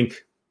missing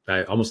link,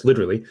 almost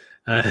literally,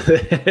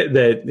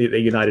 that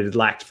United had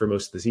lacked for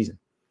most of the season.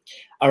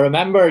 I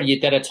remember you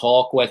did a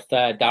talk with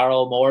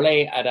Daryl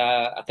Morley at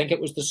I think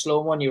it was the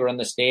Sloan one. You were on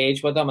the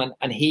stage with him,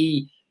 and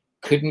he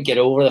couldn't get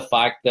over the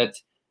fact that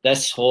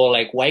this whole,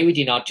 like, why would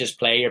you not just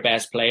play your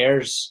best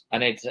players?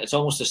 And it's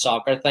almost a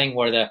soccer thing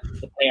where the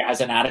player has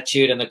an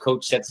attitude and the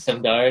coach sits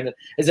them down.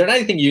 Is there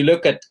anything you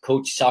look at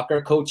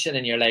soccer coaching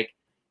and you're like,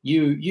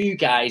 you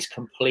guys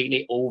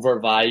completely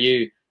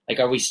overvalue? Like,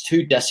 are we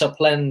too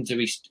disciplined? Do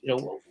we,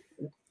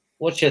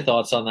 what's your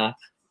thoughts on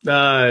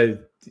that?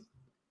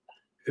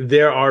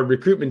 There are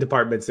recruitment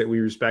departments that we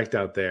respect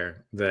out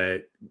there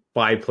that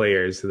buy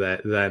players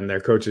that then their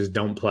coaches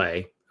don't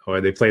play, or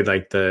they played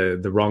like the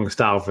wrong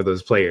style for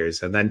those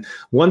players. And then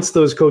once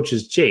those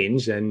coaches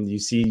change and you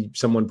see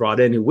someone brought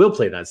in who will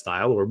play that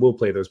style or will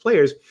play those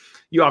players,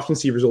 you often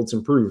see results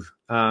improve.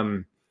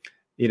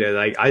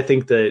 Like, I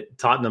think that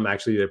Tottenham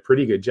actually did a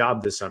pretty good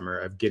job this summer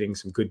of getting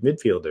some good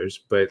midfielders,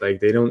 but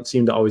like they don't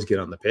seem to always get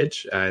on the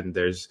pitch, and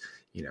there's,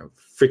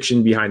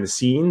 friction behind the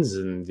scenes,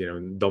 and,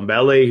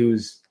 Ndombele,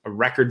 who's a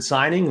record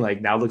signing,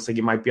 like now looks like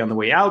he might be on the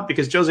way out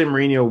because Jose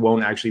Mourinho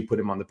won't actually put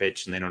him on the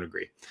pitch and they don't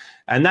agree.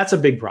 And that's a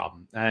big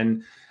problem.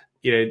 And,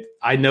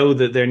 I know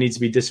that there needs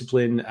to be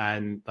discipline,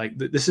 and like,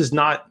 this is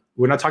not,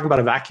 we're not talking about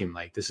a vacuum.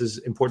 Like, this is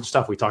important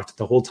stuff. We talked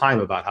the whole time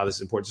about how this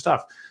is important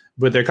stuff,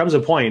 but there comes a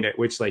point at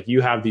which, like,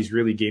 you have these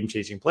really game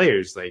changing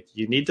players. Like,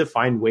 you need to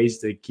find ways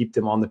to keep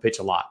them on the pitch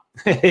a lot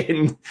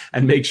and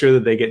make sure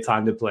that they get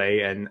time to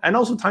play and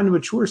also time to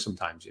mature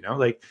sometimes,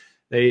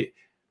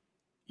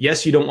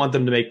 yes, you don't want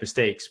them to make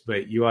mistakes,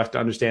 but you have to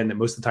understand that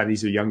most of the time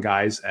these are young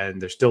guys and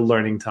they're still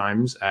learning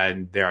times,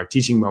 and there are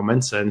teaching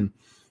moments. And,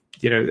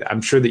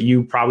 I'm sure that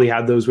you probably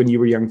had those when you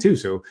were young too.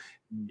 So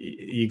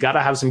you got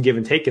to have some give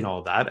and take in all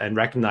of that, and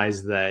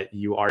recognize that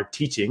you are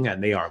teaching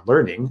and they are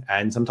learning.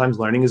 And sometimes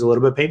learning is a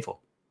little bit painful.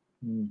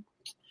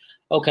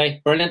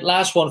 Okay, brilliant.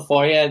 Last one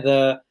for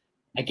you.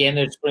 Again,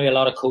 there's probably a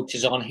lot of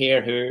coaches on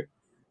here who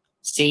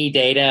see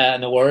data,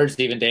 and the words,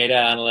 even data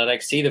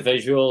analytics, see the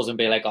visuals and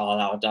be like,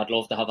 oh, I'd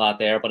love to have that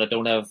there, but I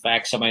don't have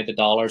X amount of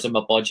dollars in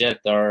my budget.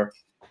 Or,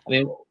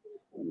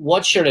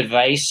 what's your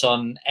advice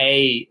on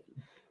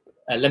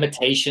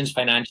limitations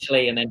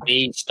financially, and then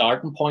B,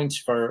 starting points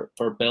for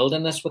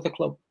building this with the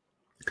club?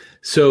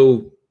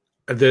 So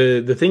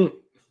the thing,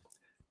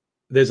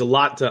 there's a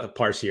lot to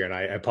parse here, and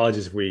I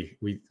apologize if we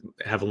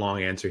have a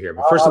long answer here.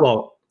 But first of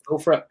all, go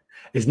for it.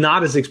 It's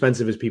not as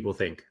expensive as people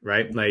think,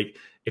 right? Like,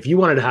 if you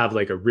wanted to have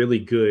like a really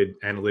good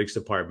analytics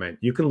department,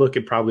 you can look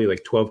at probably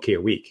like $12K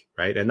a week,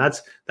 right? And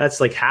that's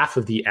like half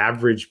of the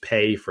average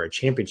pay for a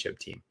championship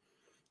team.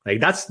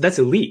 Like, that's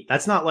elite.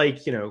 That's not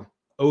like,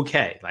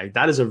 okay. Like,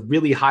 that is a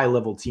really high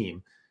level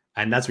team,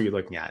 and that's what you're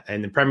looking at.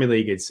 And in Premier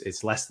League,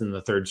 it's less than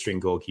the third string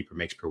goalkeeper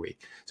makes per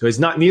week. So it's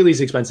not nearly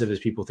as expensive as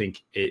people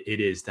think it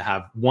is to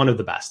have one of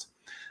the best.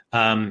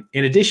 In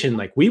addition,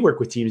 like, we work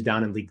with teams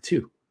down in League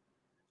Two.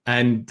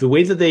 And the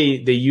way that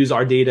they use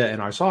our data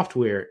and our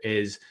software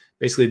is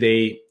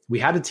basically we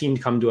had a team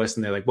come to us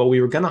and they're like, well, we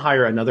were going to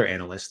hire another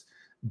analyst,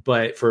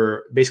 but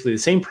for basically the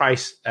same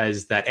price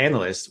as that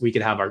analyst, we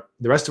could have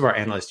the rest of our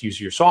analysts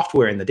use your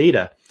software and the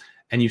data,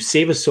 and you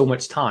save us so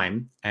much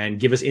time and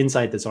give us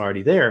insight that's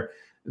already there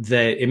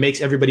that it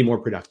makes everybody more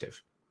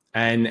productive.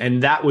 And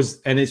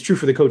it's true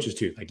for the coaches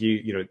too. Like,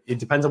 it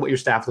depends on what your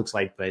staff looks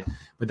like, but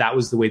that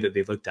was the way that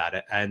they looked at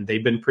it, and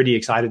they've been pretty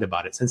excited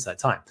about it since that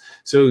time.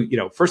 So,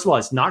 first of all,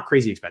 it's not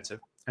crazy expensive.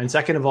 And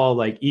second of all,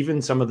 like,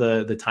 even some of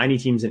the tiny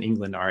teams in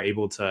England are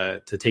able to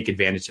take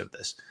advantage of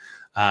this.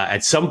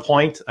 At some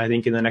point, I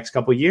think in the next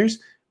couple of years,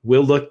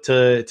 we'll look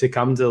to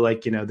come to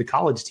like, the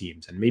college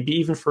teams and maybe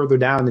even further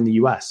down in the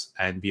US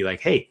and be like,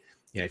 hey,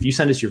 if you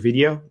send us your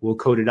video, we'll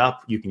code it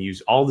up. You can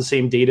use all the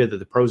same data that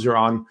the pros are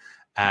on.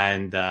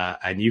 And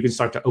you can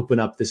start to open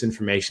up this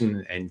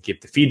information and give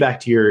the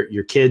feedback to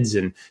your kids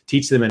and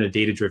teach them in a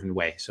data-driven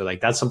way. So like,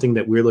 that's something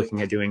that we're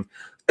looking at doing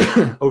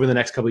over the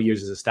next couple of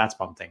years as a stats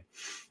bomb thing.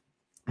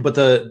 But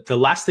the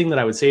last thing that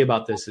I would say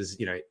about this is,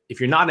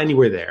 if you're not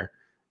anywhere there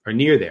or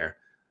near there,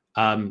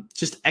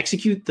 just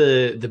execute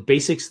the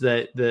basics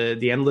that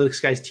the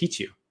analytics guys teach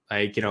you.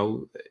 Like,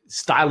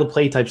 style of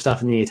play type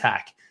stuff in the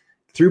attack.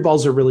 Through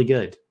balls are really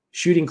good.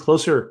 Shooting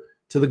closer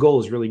to the goal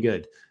is really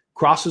good.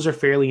 Crosses are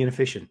fairly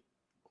inefficient.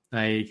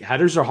 Like,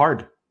 headers are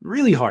hard,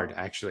 really hard,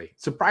 actually,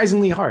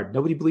 surprisingly hard.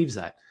 Nobody believes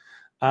that.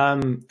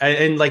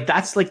 And like,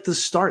 that's like the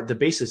start, the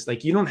basis.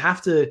 Like, you don't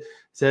have to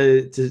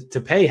pay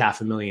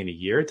 $500,000 a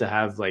year to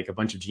have like a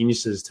bunch of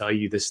geniuses tell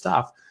you this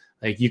stuff.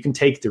 Like, you can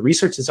take the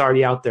research that's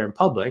already out there in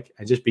public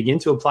and just begin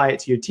to apply it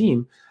to your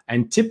team.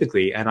 And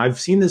typically, and I've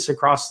seen this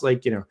across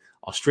like,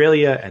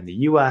 Australia and the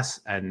US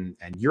and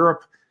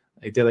Europe,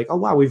 Like they're like, oh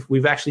wow,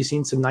 we've actually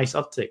seen some nice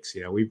upticks.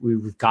 You know,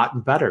 we've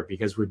gotten better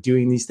because we're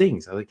doing these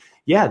things. I'm like,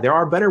 yeah, there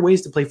are better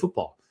ways to play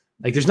football.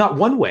 Like there's not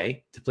one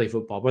way to play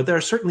football, but there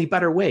are certainly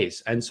better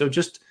ways. And so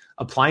just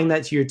applying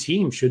that to your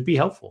team should be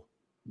helpful.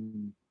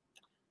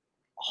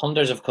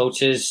 Hundreds of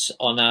coaches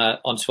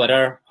on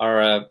Twitter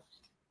are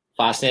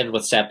fascinated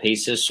with set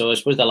pieces. So I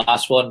suppose the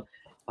last one,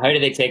 how do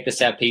they take the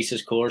set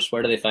pieces course?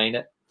 Where do they find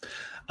it?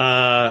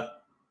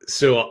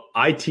 So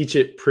I teach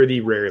it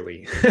pretty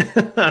rarely.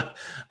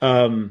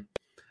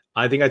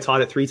 I think I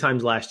taught it 3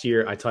 times last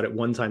year. I taught it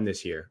 1 time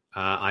this year.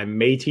 I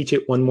may teach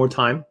it 1 more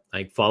time.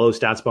 Like follow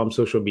StatsBomb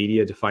social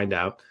media to find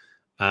out.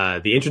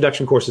 The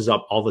introduction course is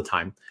up all the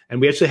time. And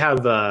we actually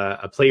have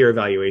a player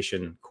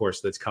evaluation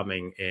course that's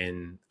coming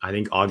in, I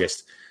think,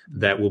 August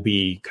that will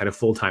be kind of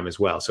full-time as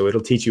well. So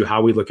it'll teach you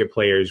how we look at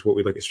players, what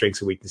we look at strengths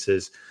and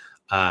weaknesses.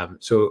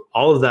 So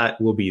all of that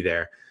will be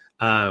there.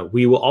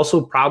 We will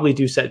also probably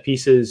do set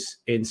pieces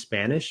in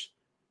Spanish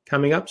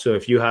coming up. So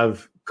if you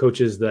have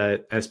coaches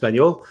that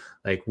Espanol,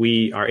 like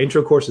our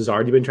intro course has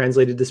already been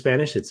translated to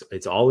Spanish.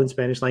 It's all in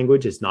Spanish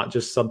language. It's not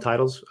just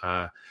subtitles.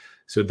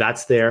 So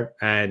that's there.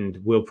 And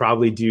we'll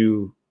probably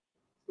do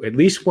at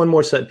least 1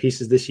 more set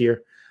pieces this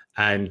year.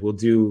 And we'll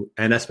do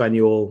an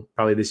Espanol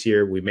probably this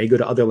year. We may go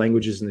to other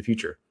languages in the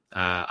future.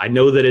 I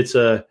know that it's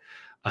a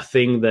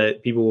thing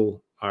that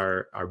people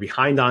are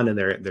behind on, and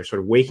they're sort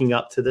of waking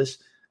up to this.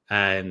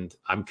 And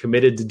I'm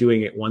committed to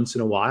doing it once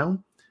in a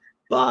while.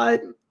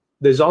 But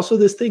there's also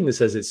this thing that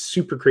says it's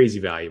super crazy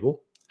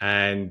valuable.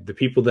 And the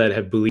people that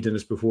have believed in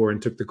this before and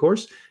took the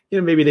course,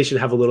 maybe they should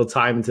have a little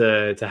time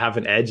to have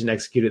an edge and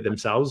execute it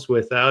themselves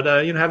without,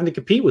 having to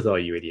compete with all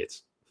you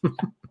idiots.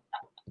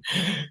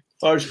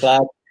 First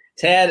class.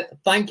 Ted,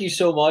 thank you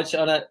so much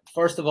on it.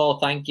 First of all,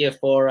 thank you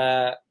for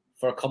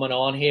coming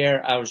on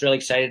here. I was really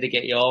excited to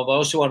get you on. I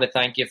also want to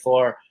thank you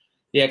for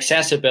the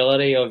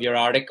accessibility of your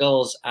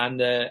articles and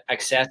the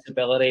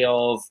accessibility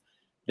of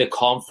the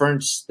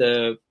conference,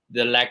 the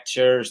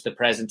lectures, the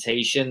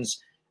presentations.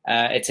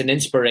 It's an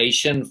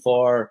inspiration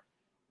for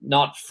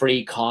not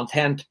free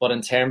content, but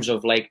in terms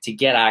of to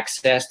get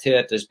access to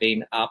it has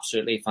been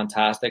absolutely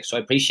fantastic. So I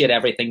appreciate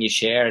everything you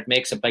share. It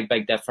makes a big,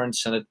 big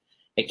difference, and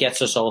it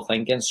gets us all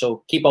thinking.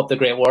 So keep up the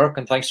great work,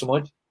 and thanks so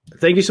much.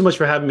 Thank you so much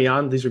for having me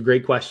on. These are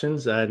great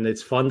questions, and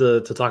it's fun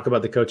to talk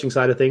about the coaching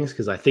side of things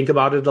because I think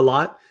about it a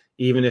lot,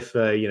 even if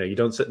you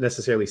don't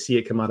necessarily see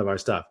it come out of our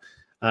stuff.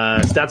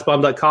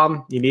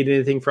 Statsbomb.com. You need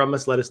anything from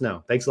us, let us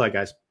know. Thanks a lot,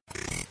 guys.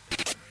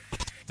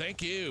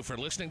 Thank you for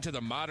listening to the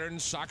Modern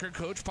Soccer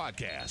Coach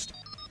Podcast.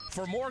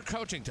 For more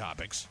coaching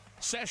topics,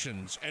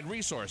 sessions, and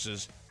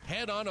resources,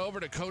 head on over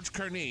to Coach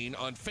Curneen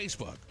on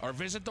Facebook or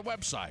visit the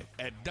website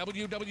at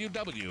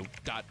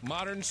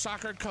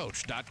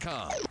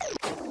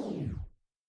www.modernsoccercoach.com.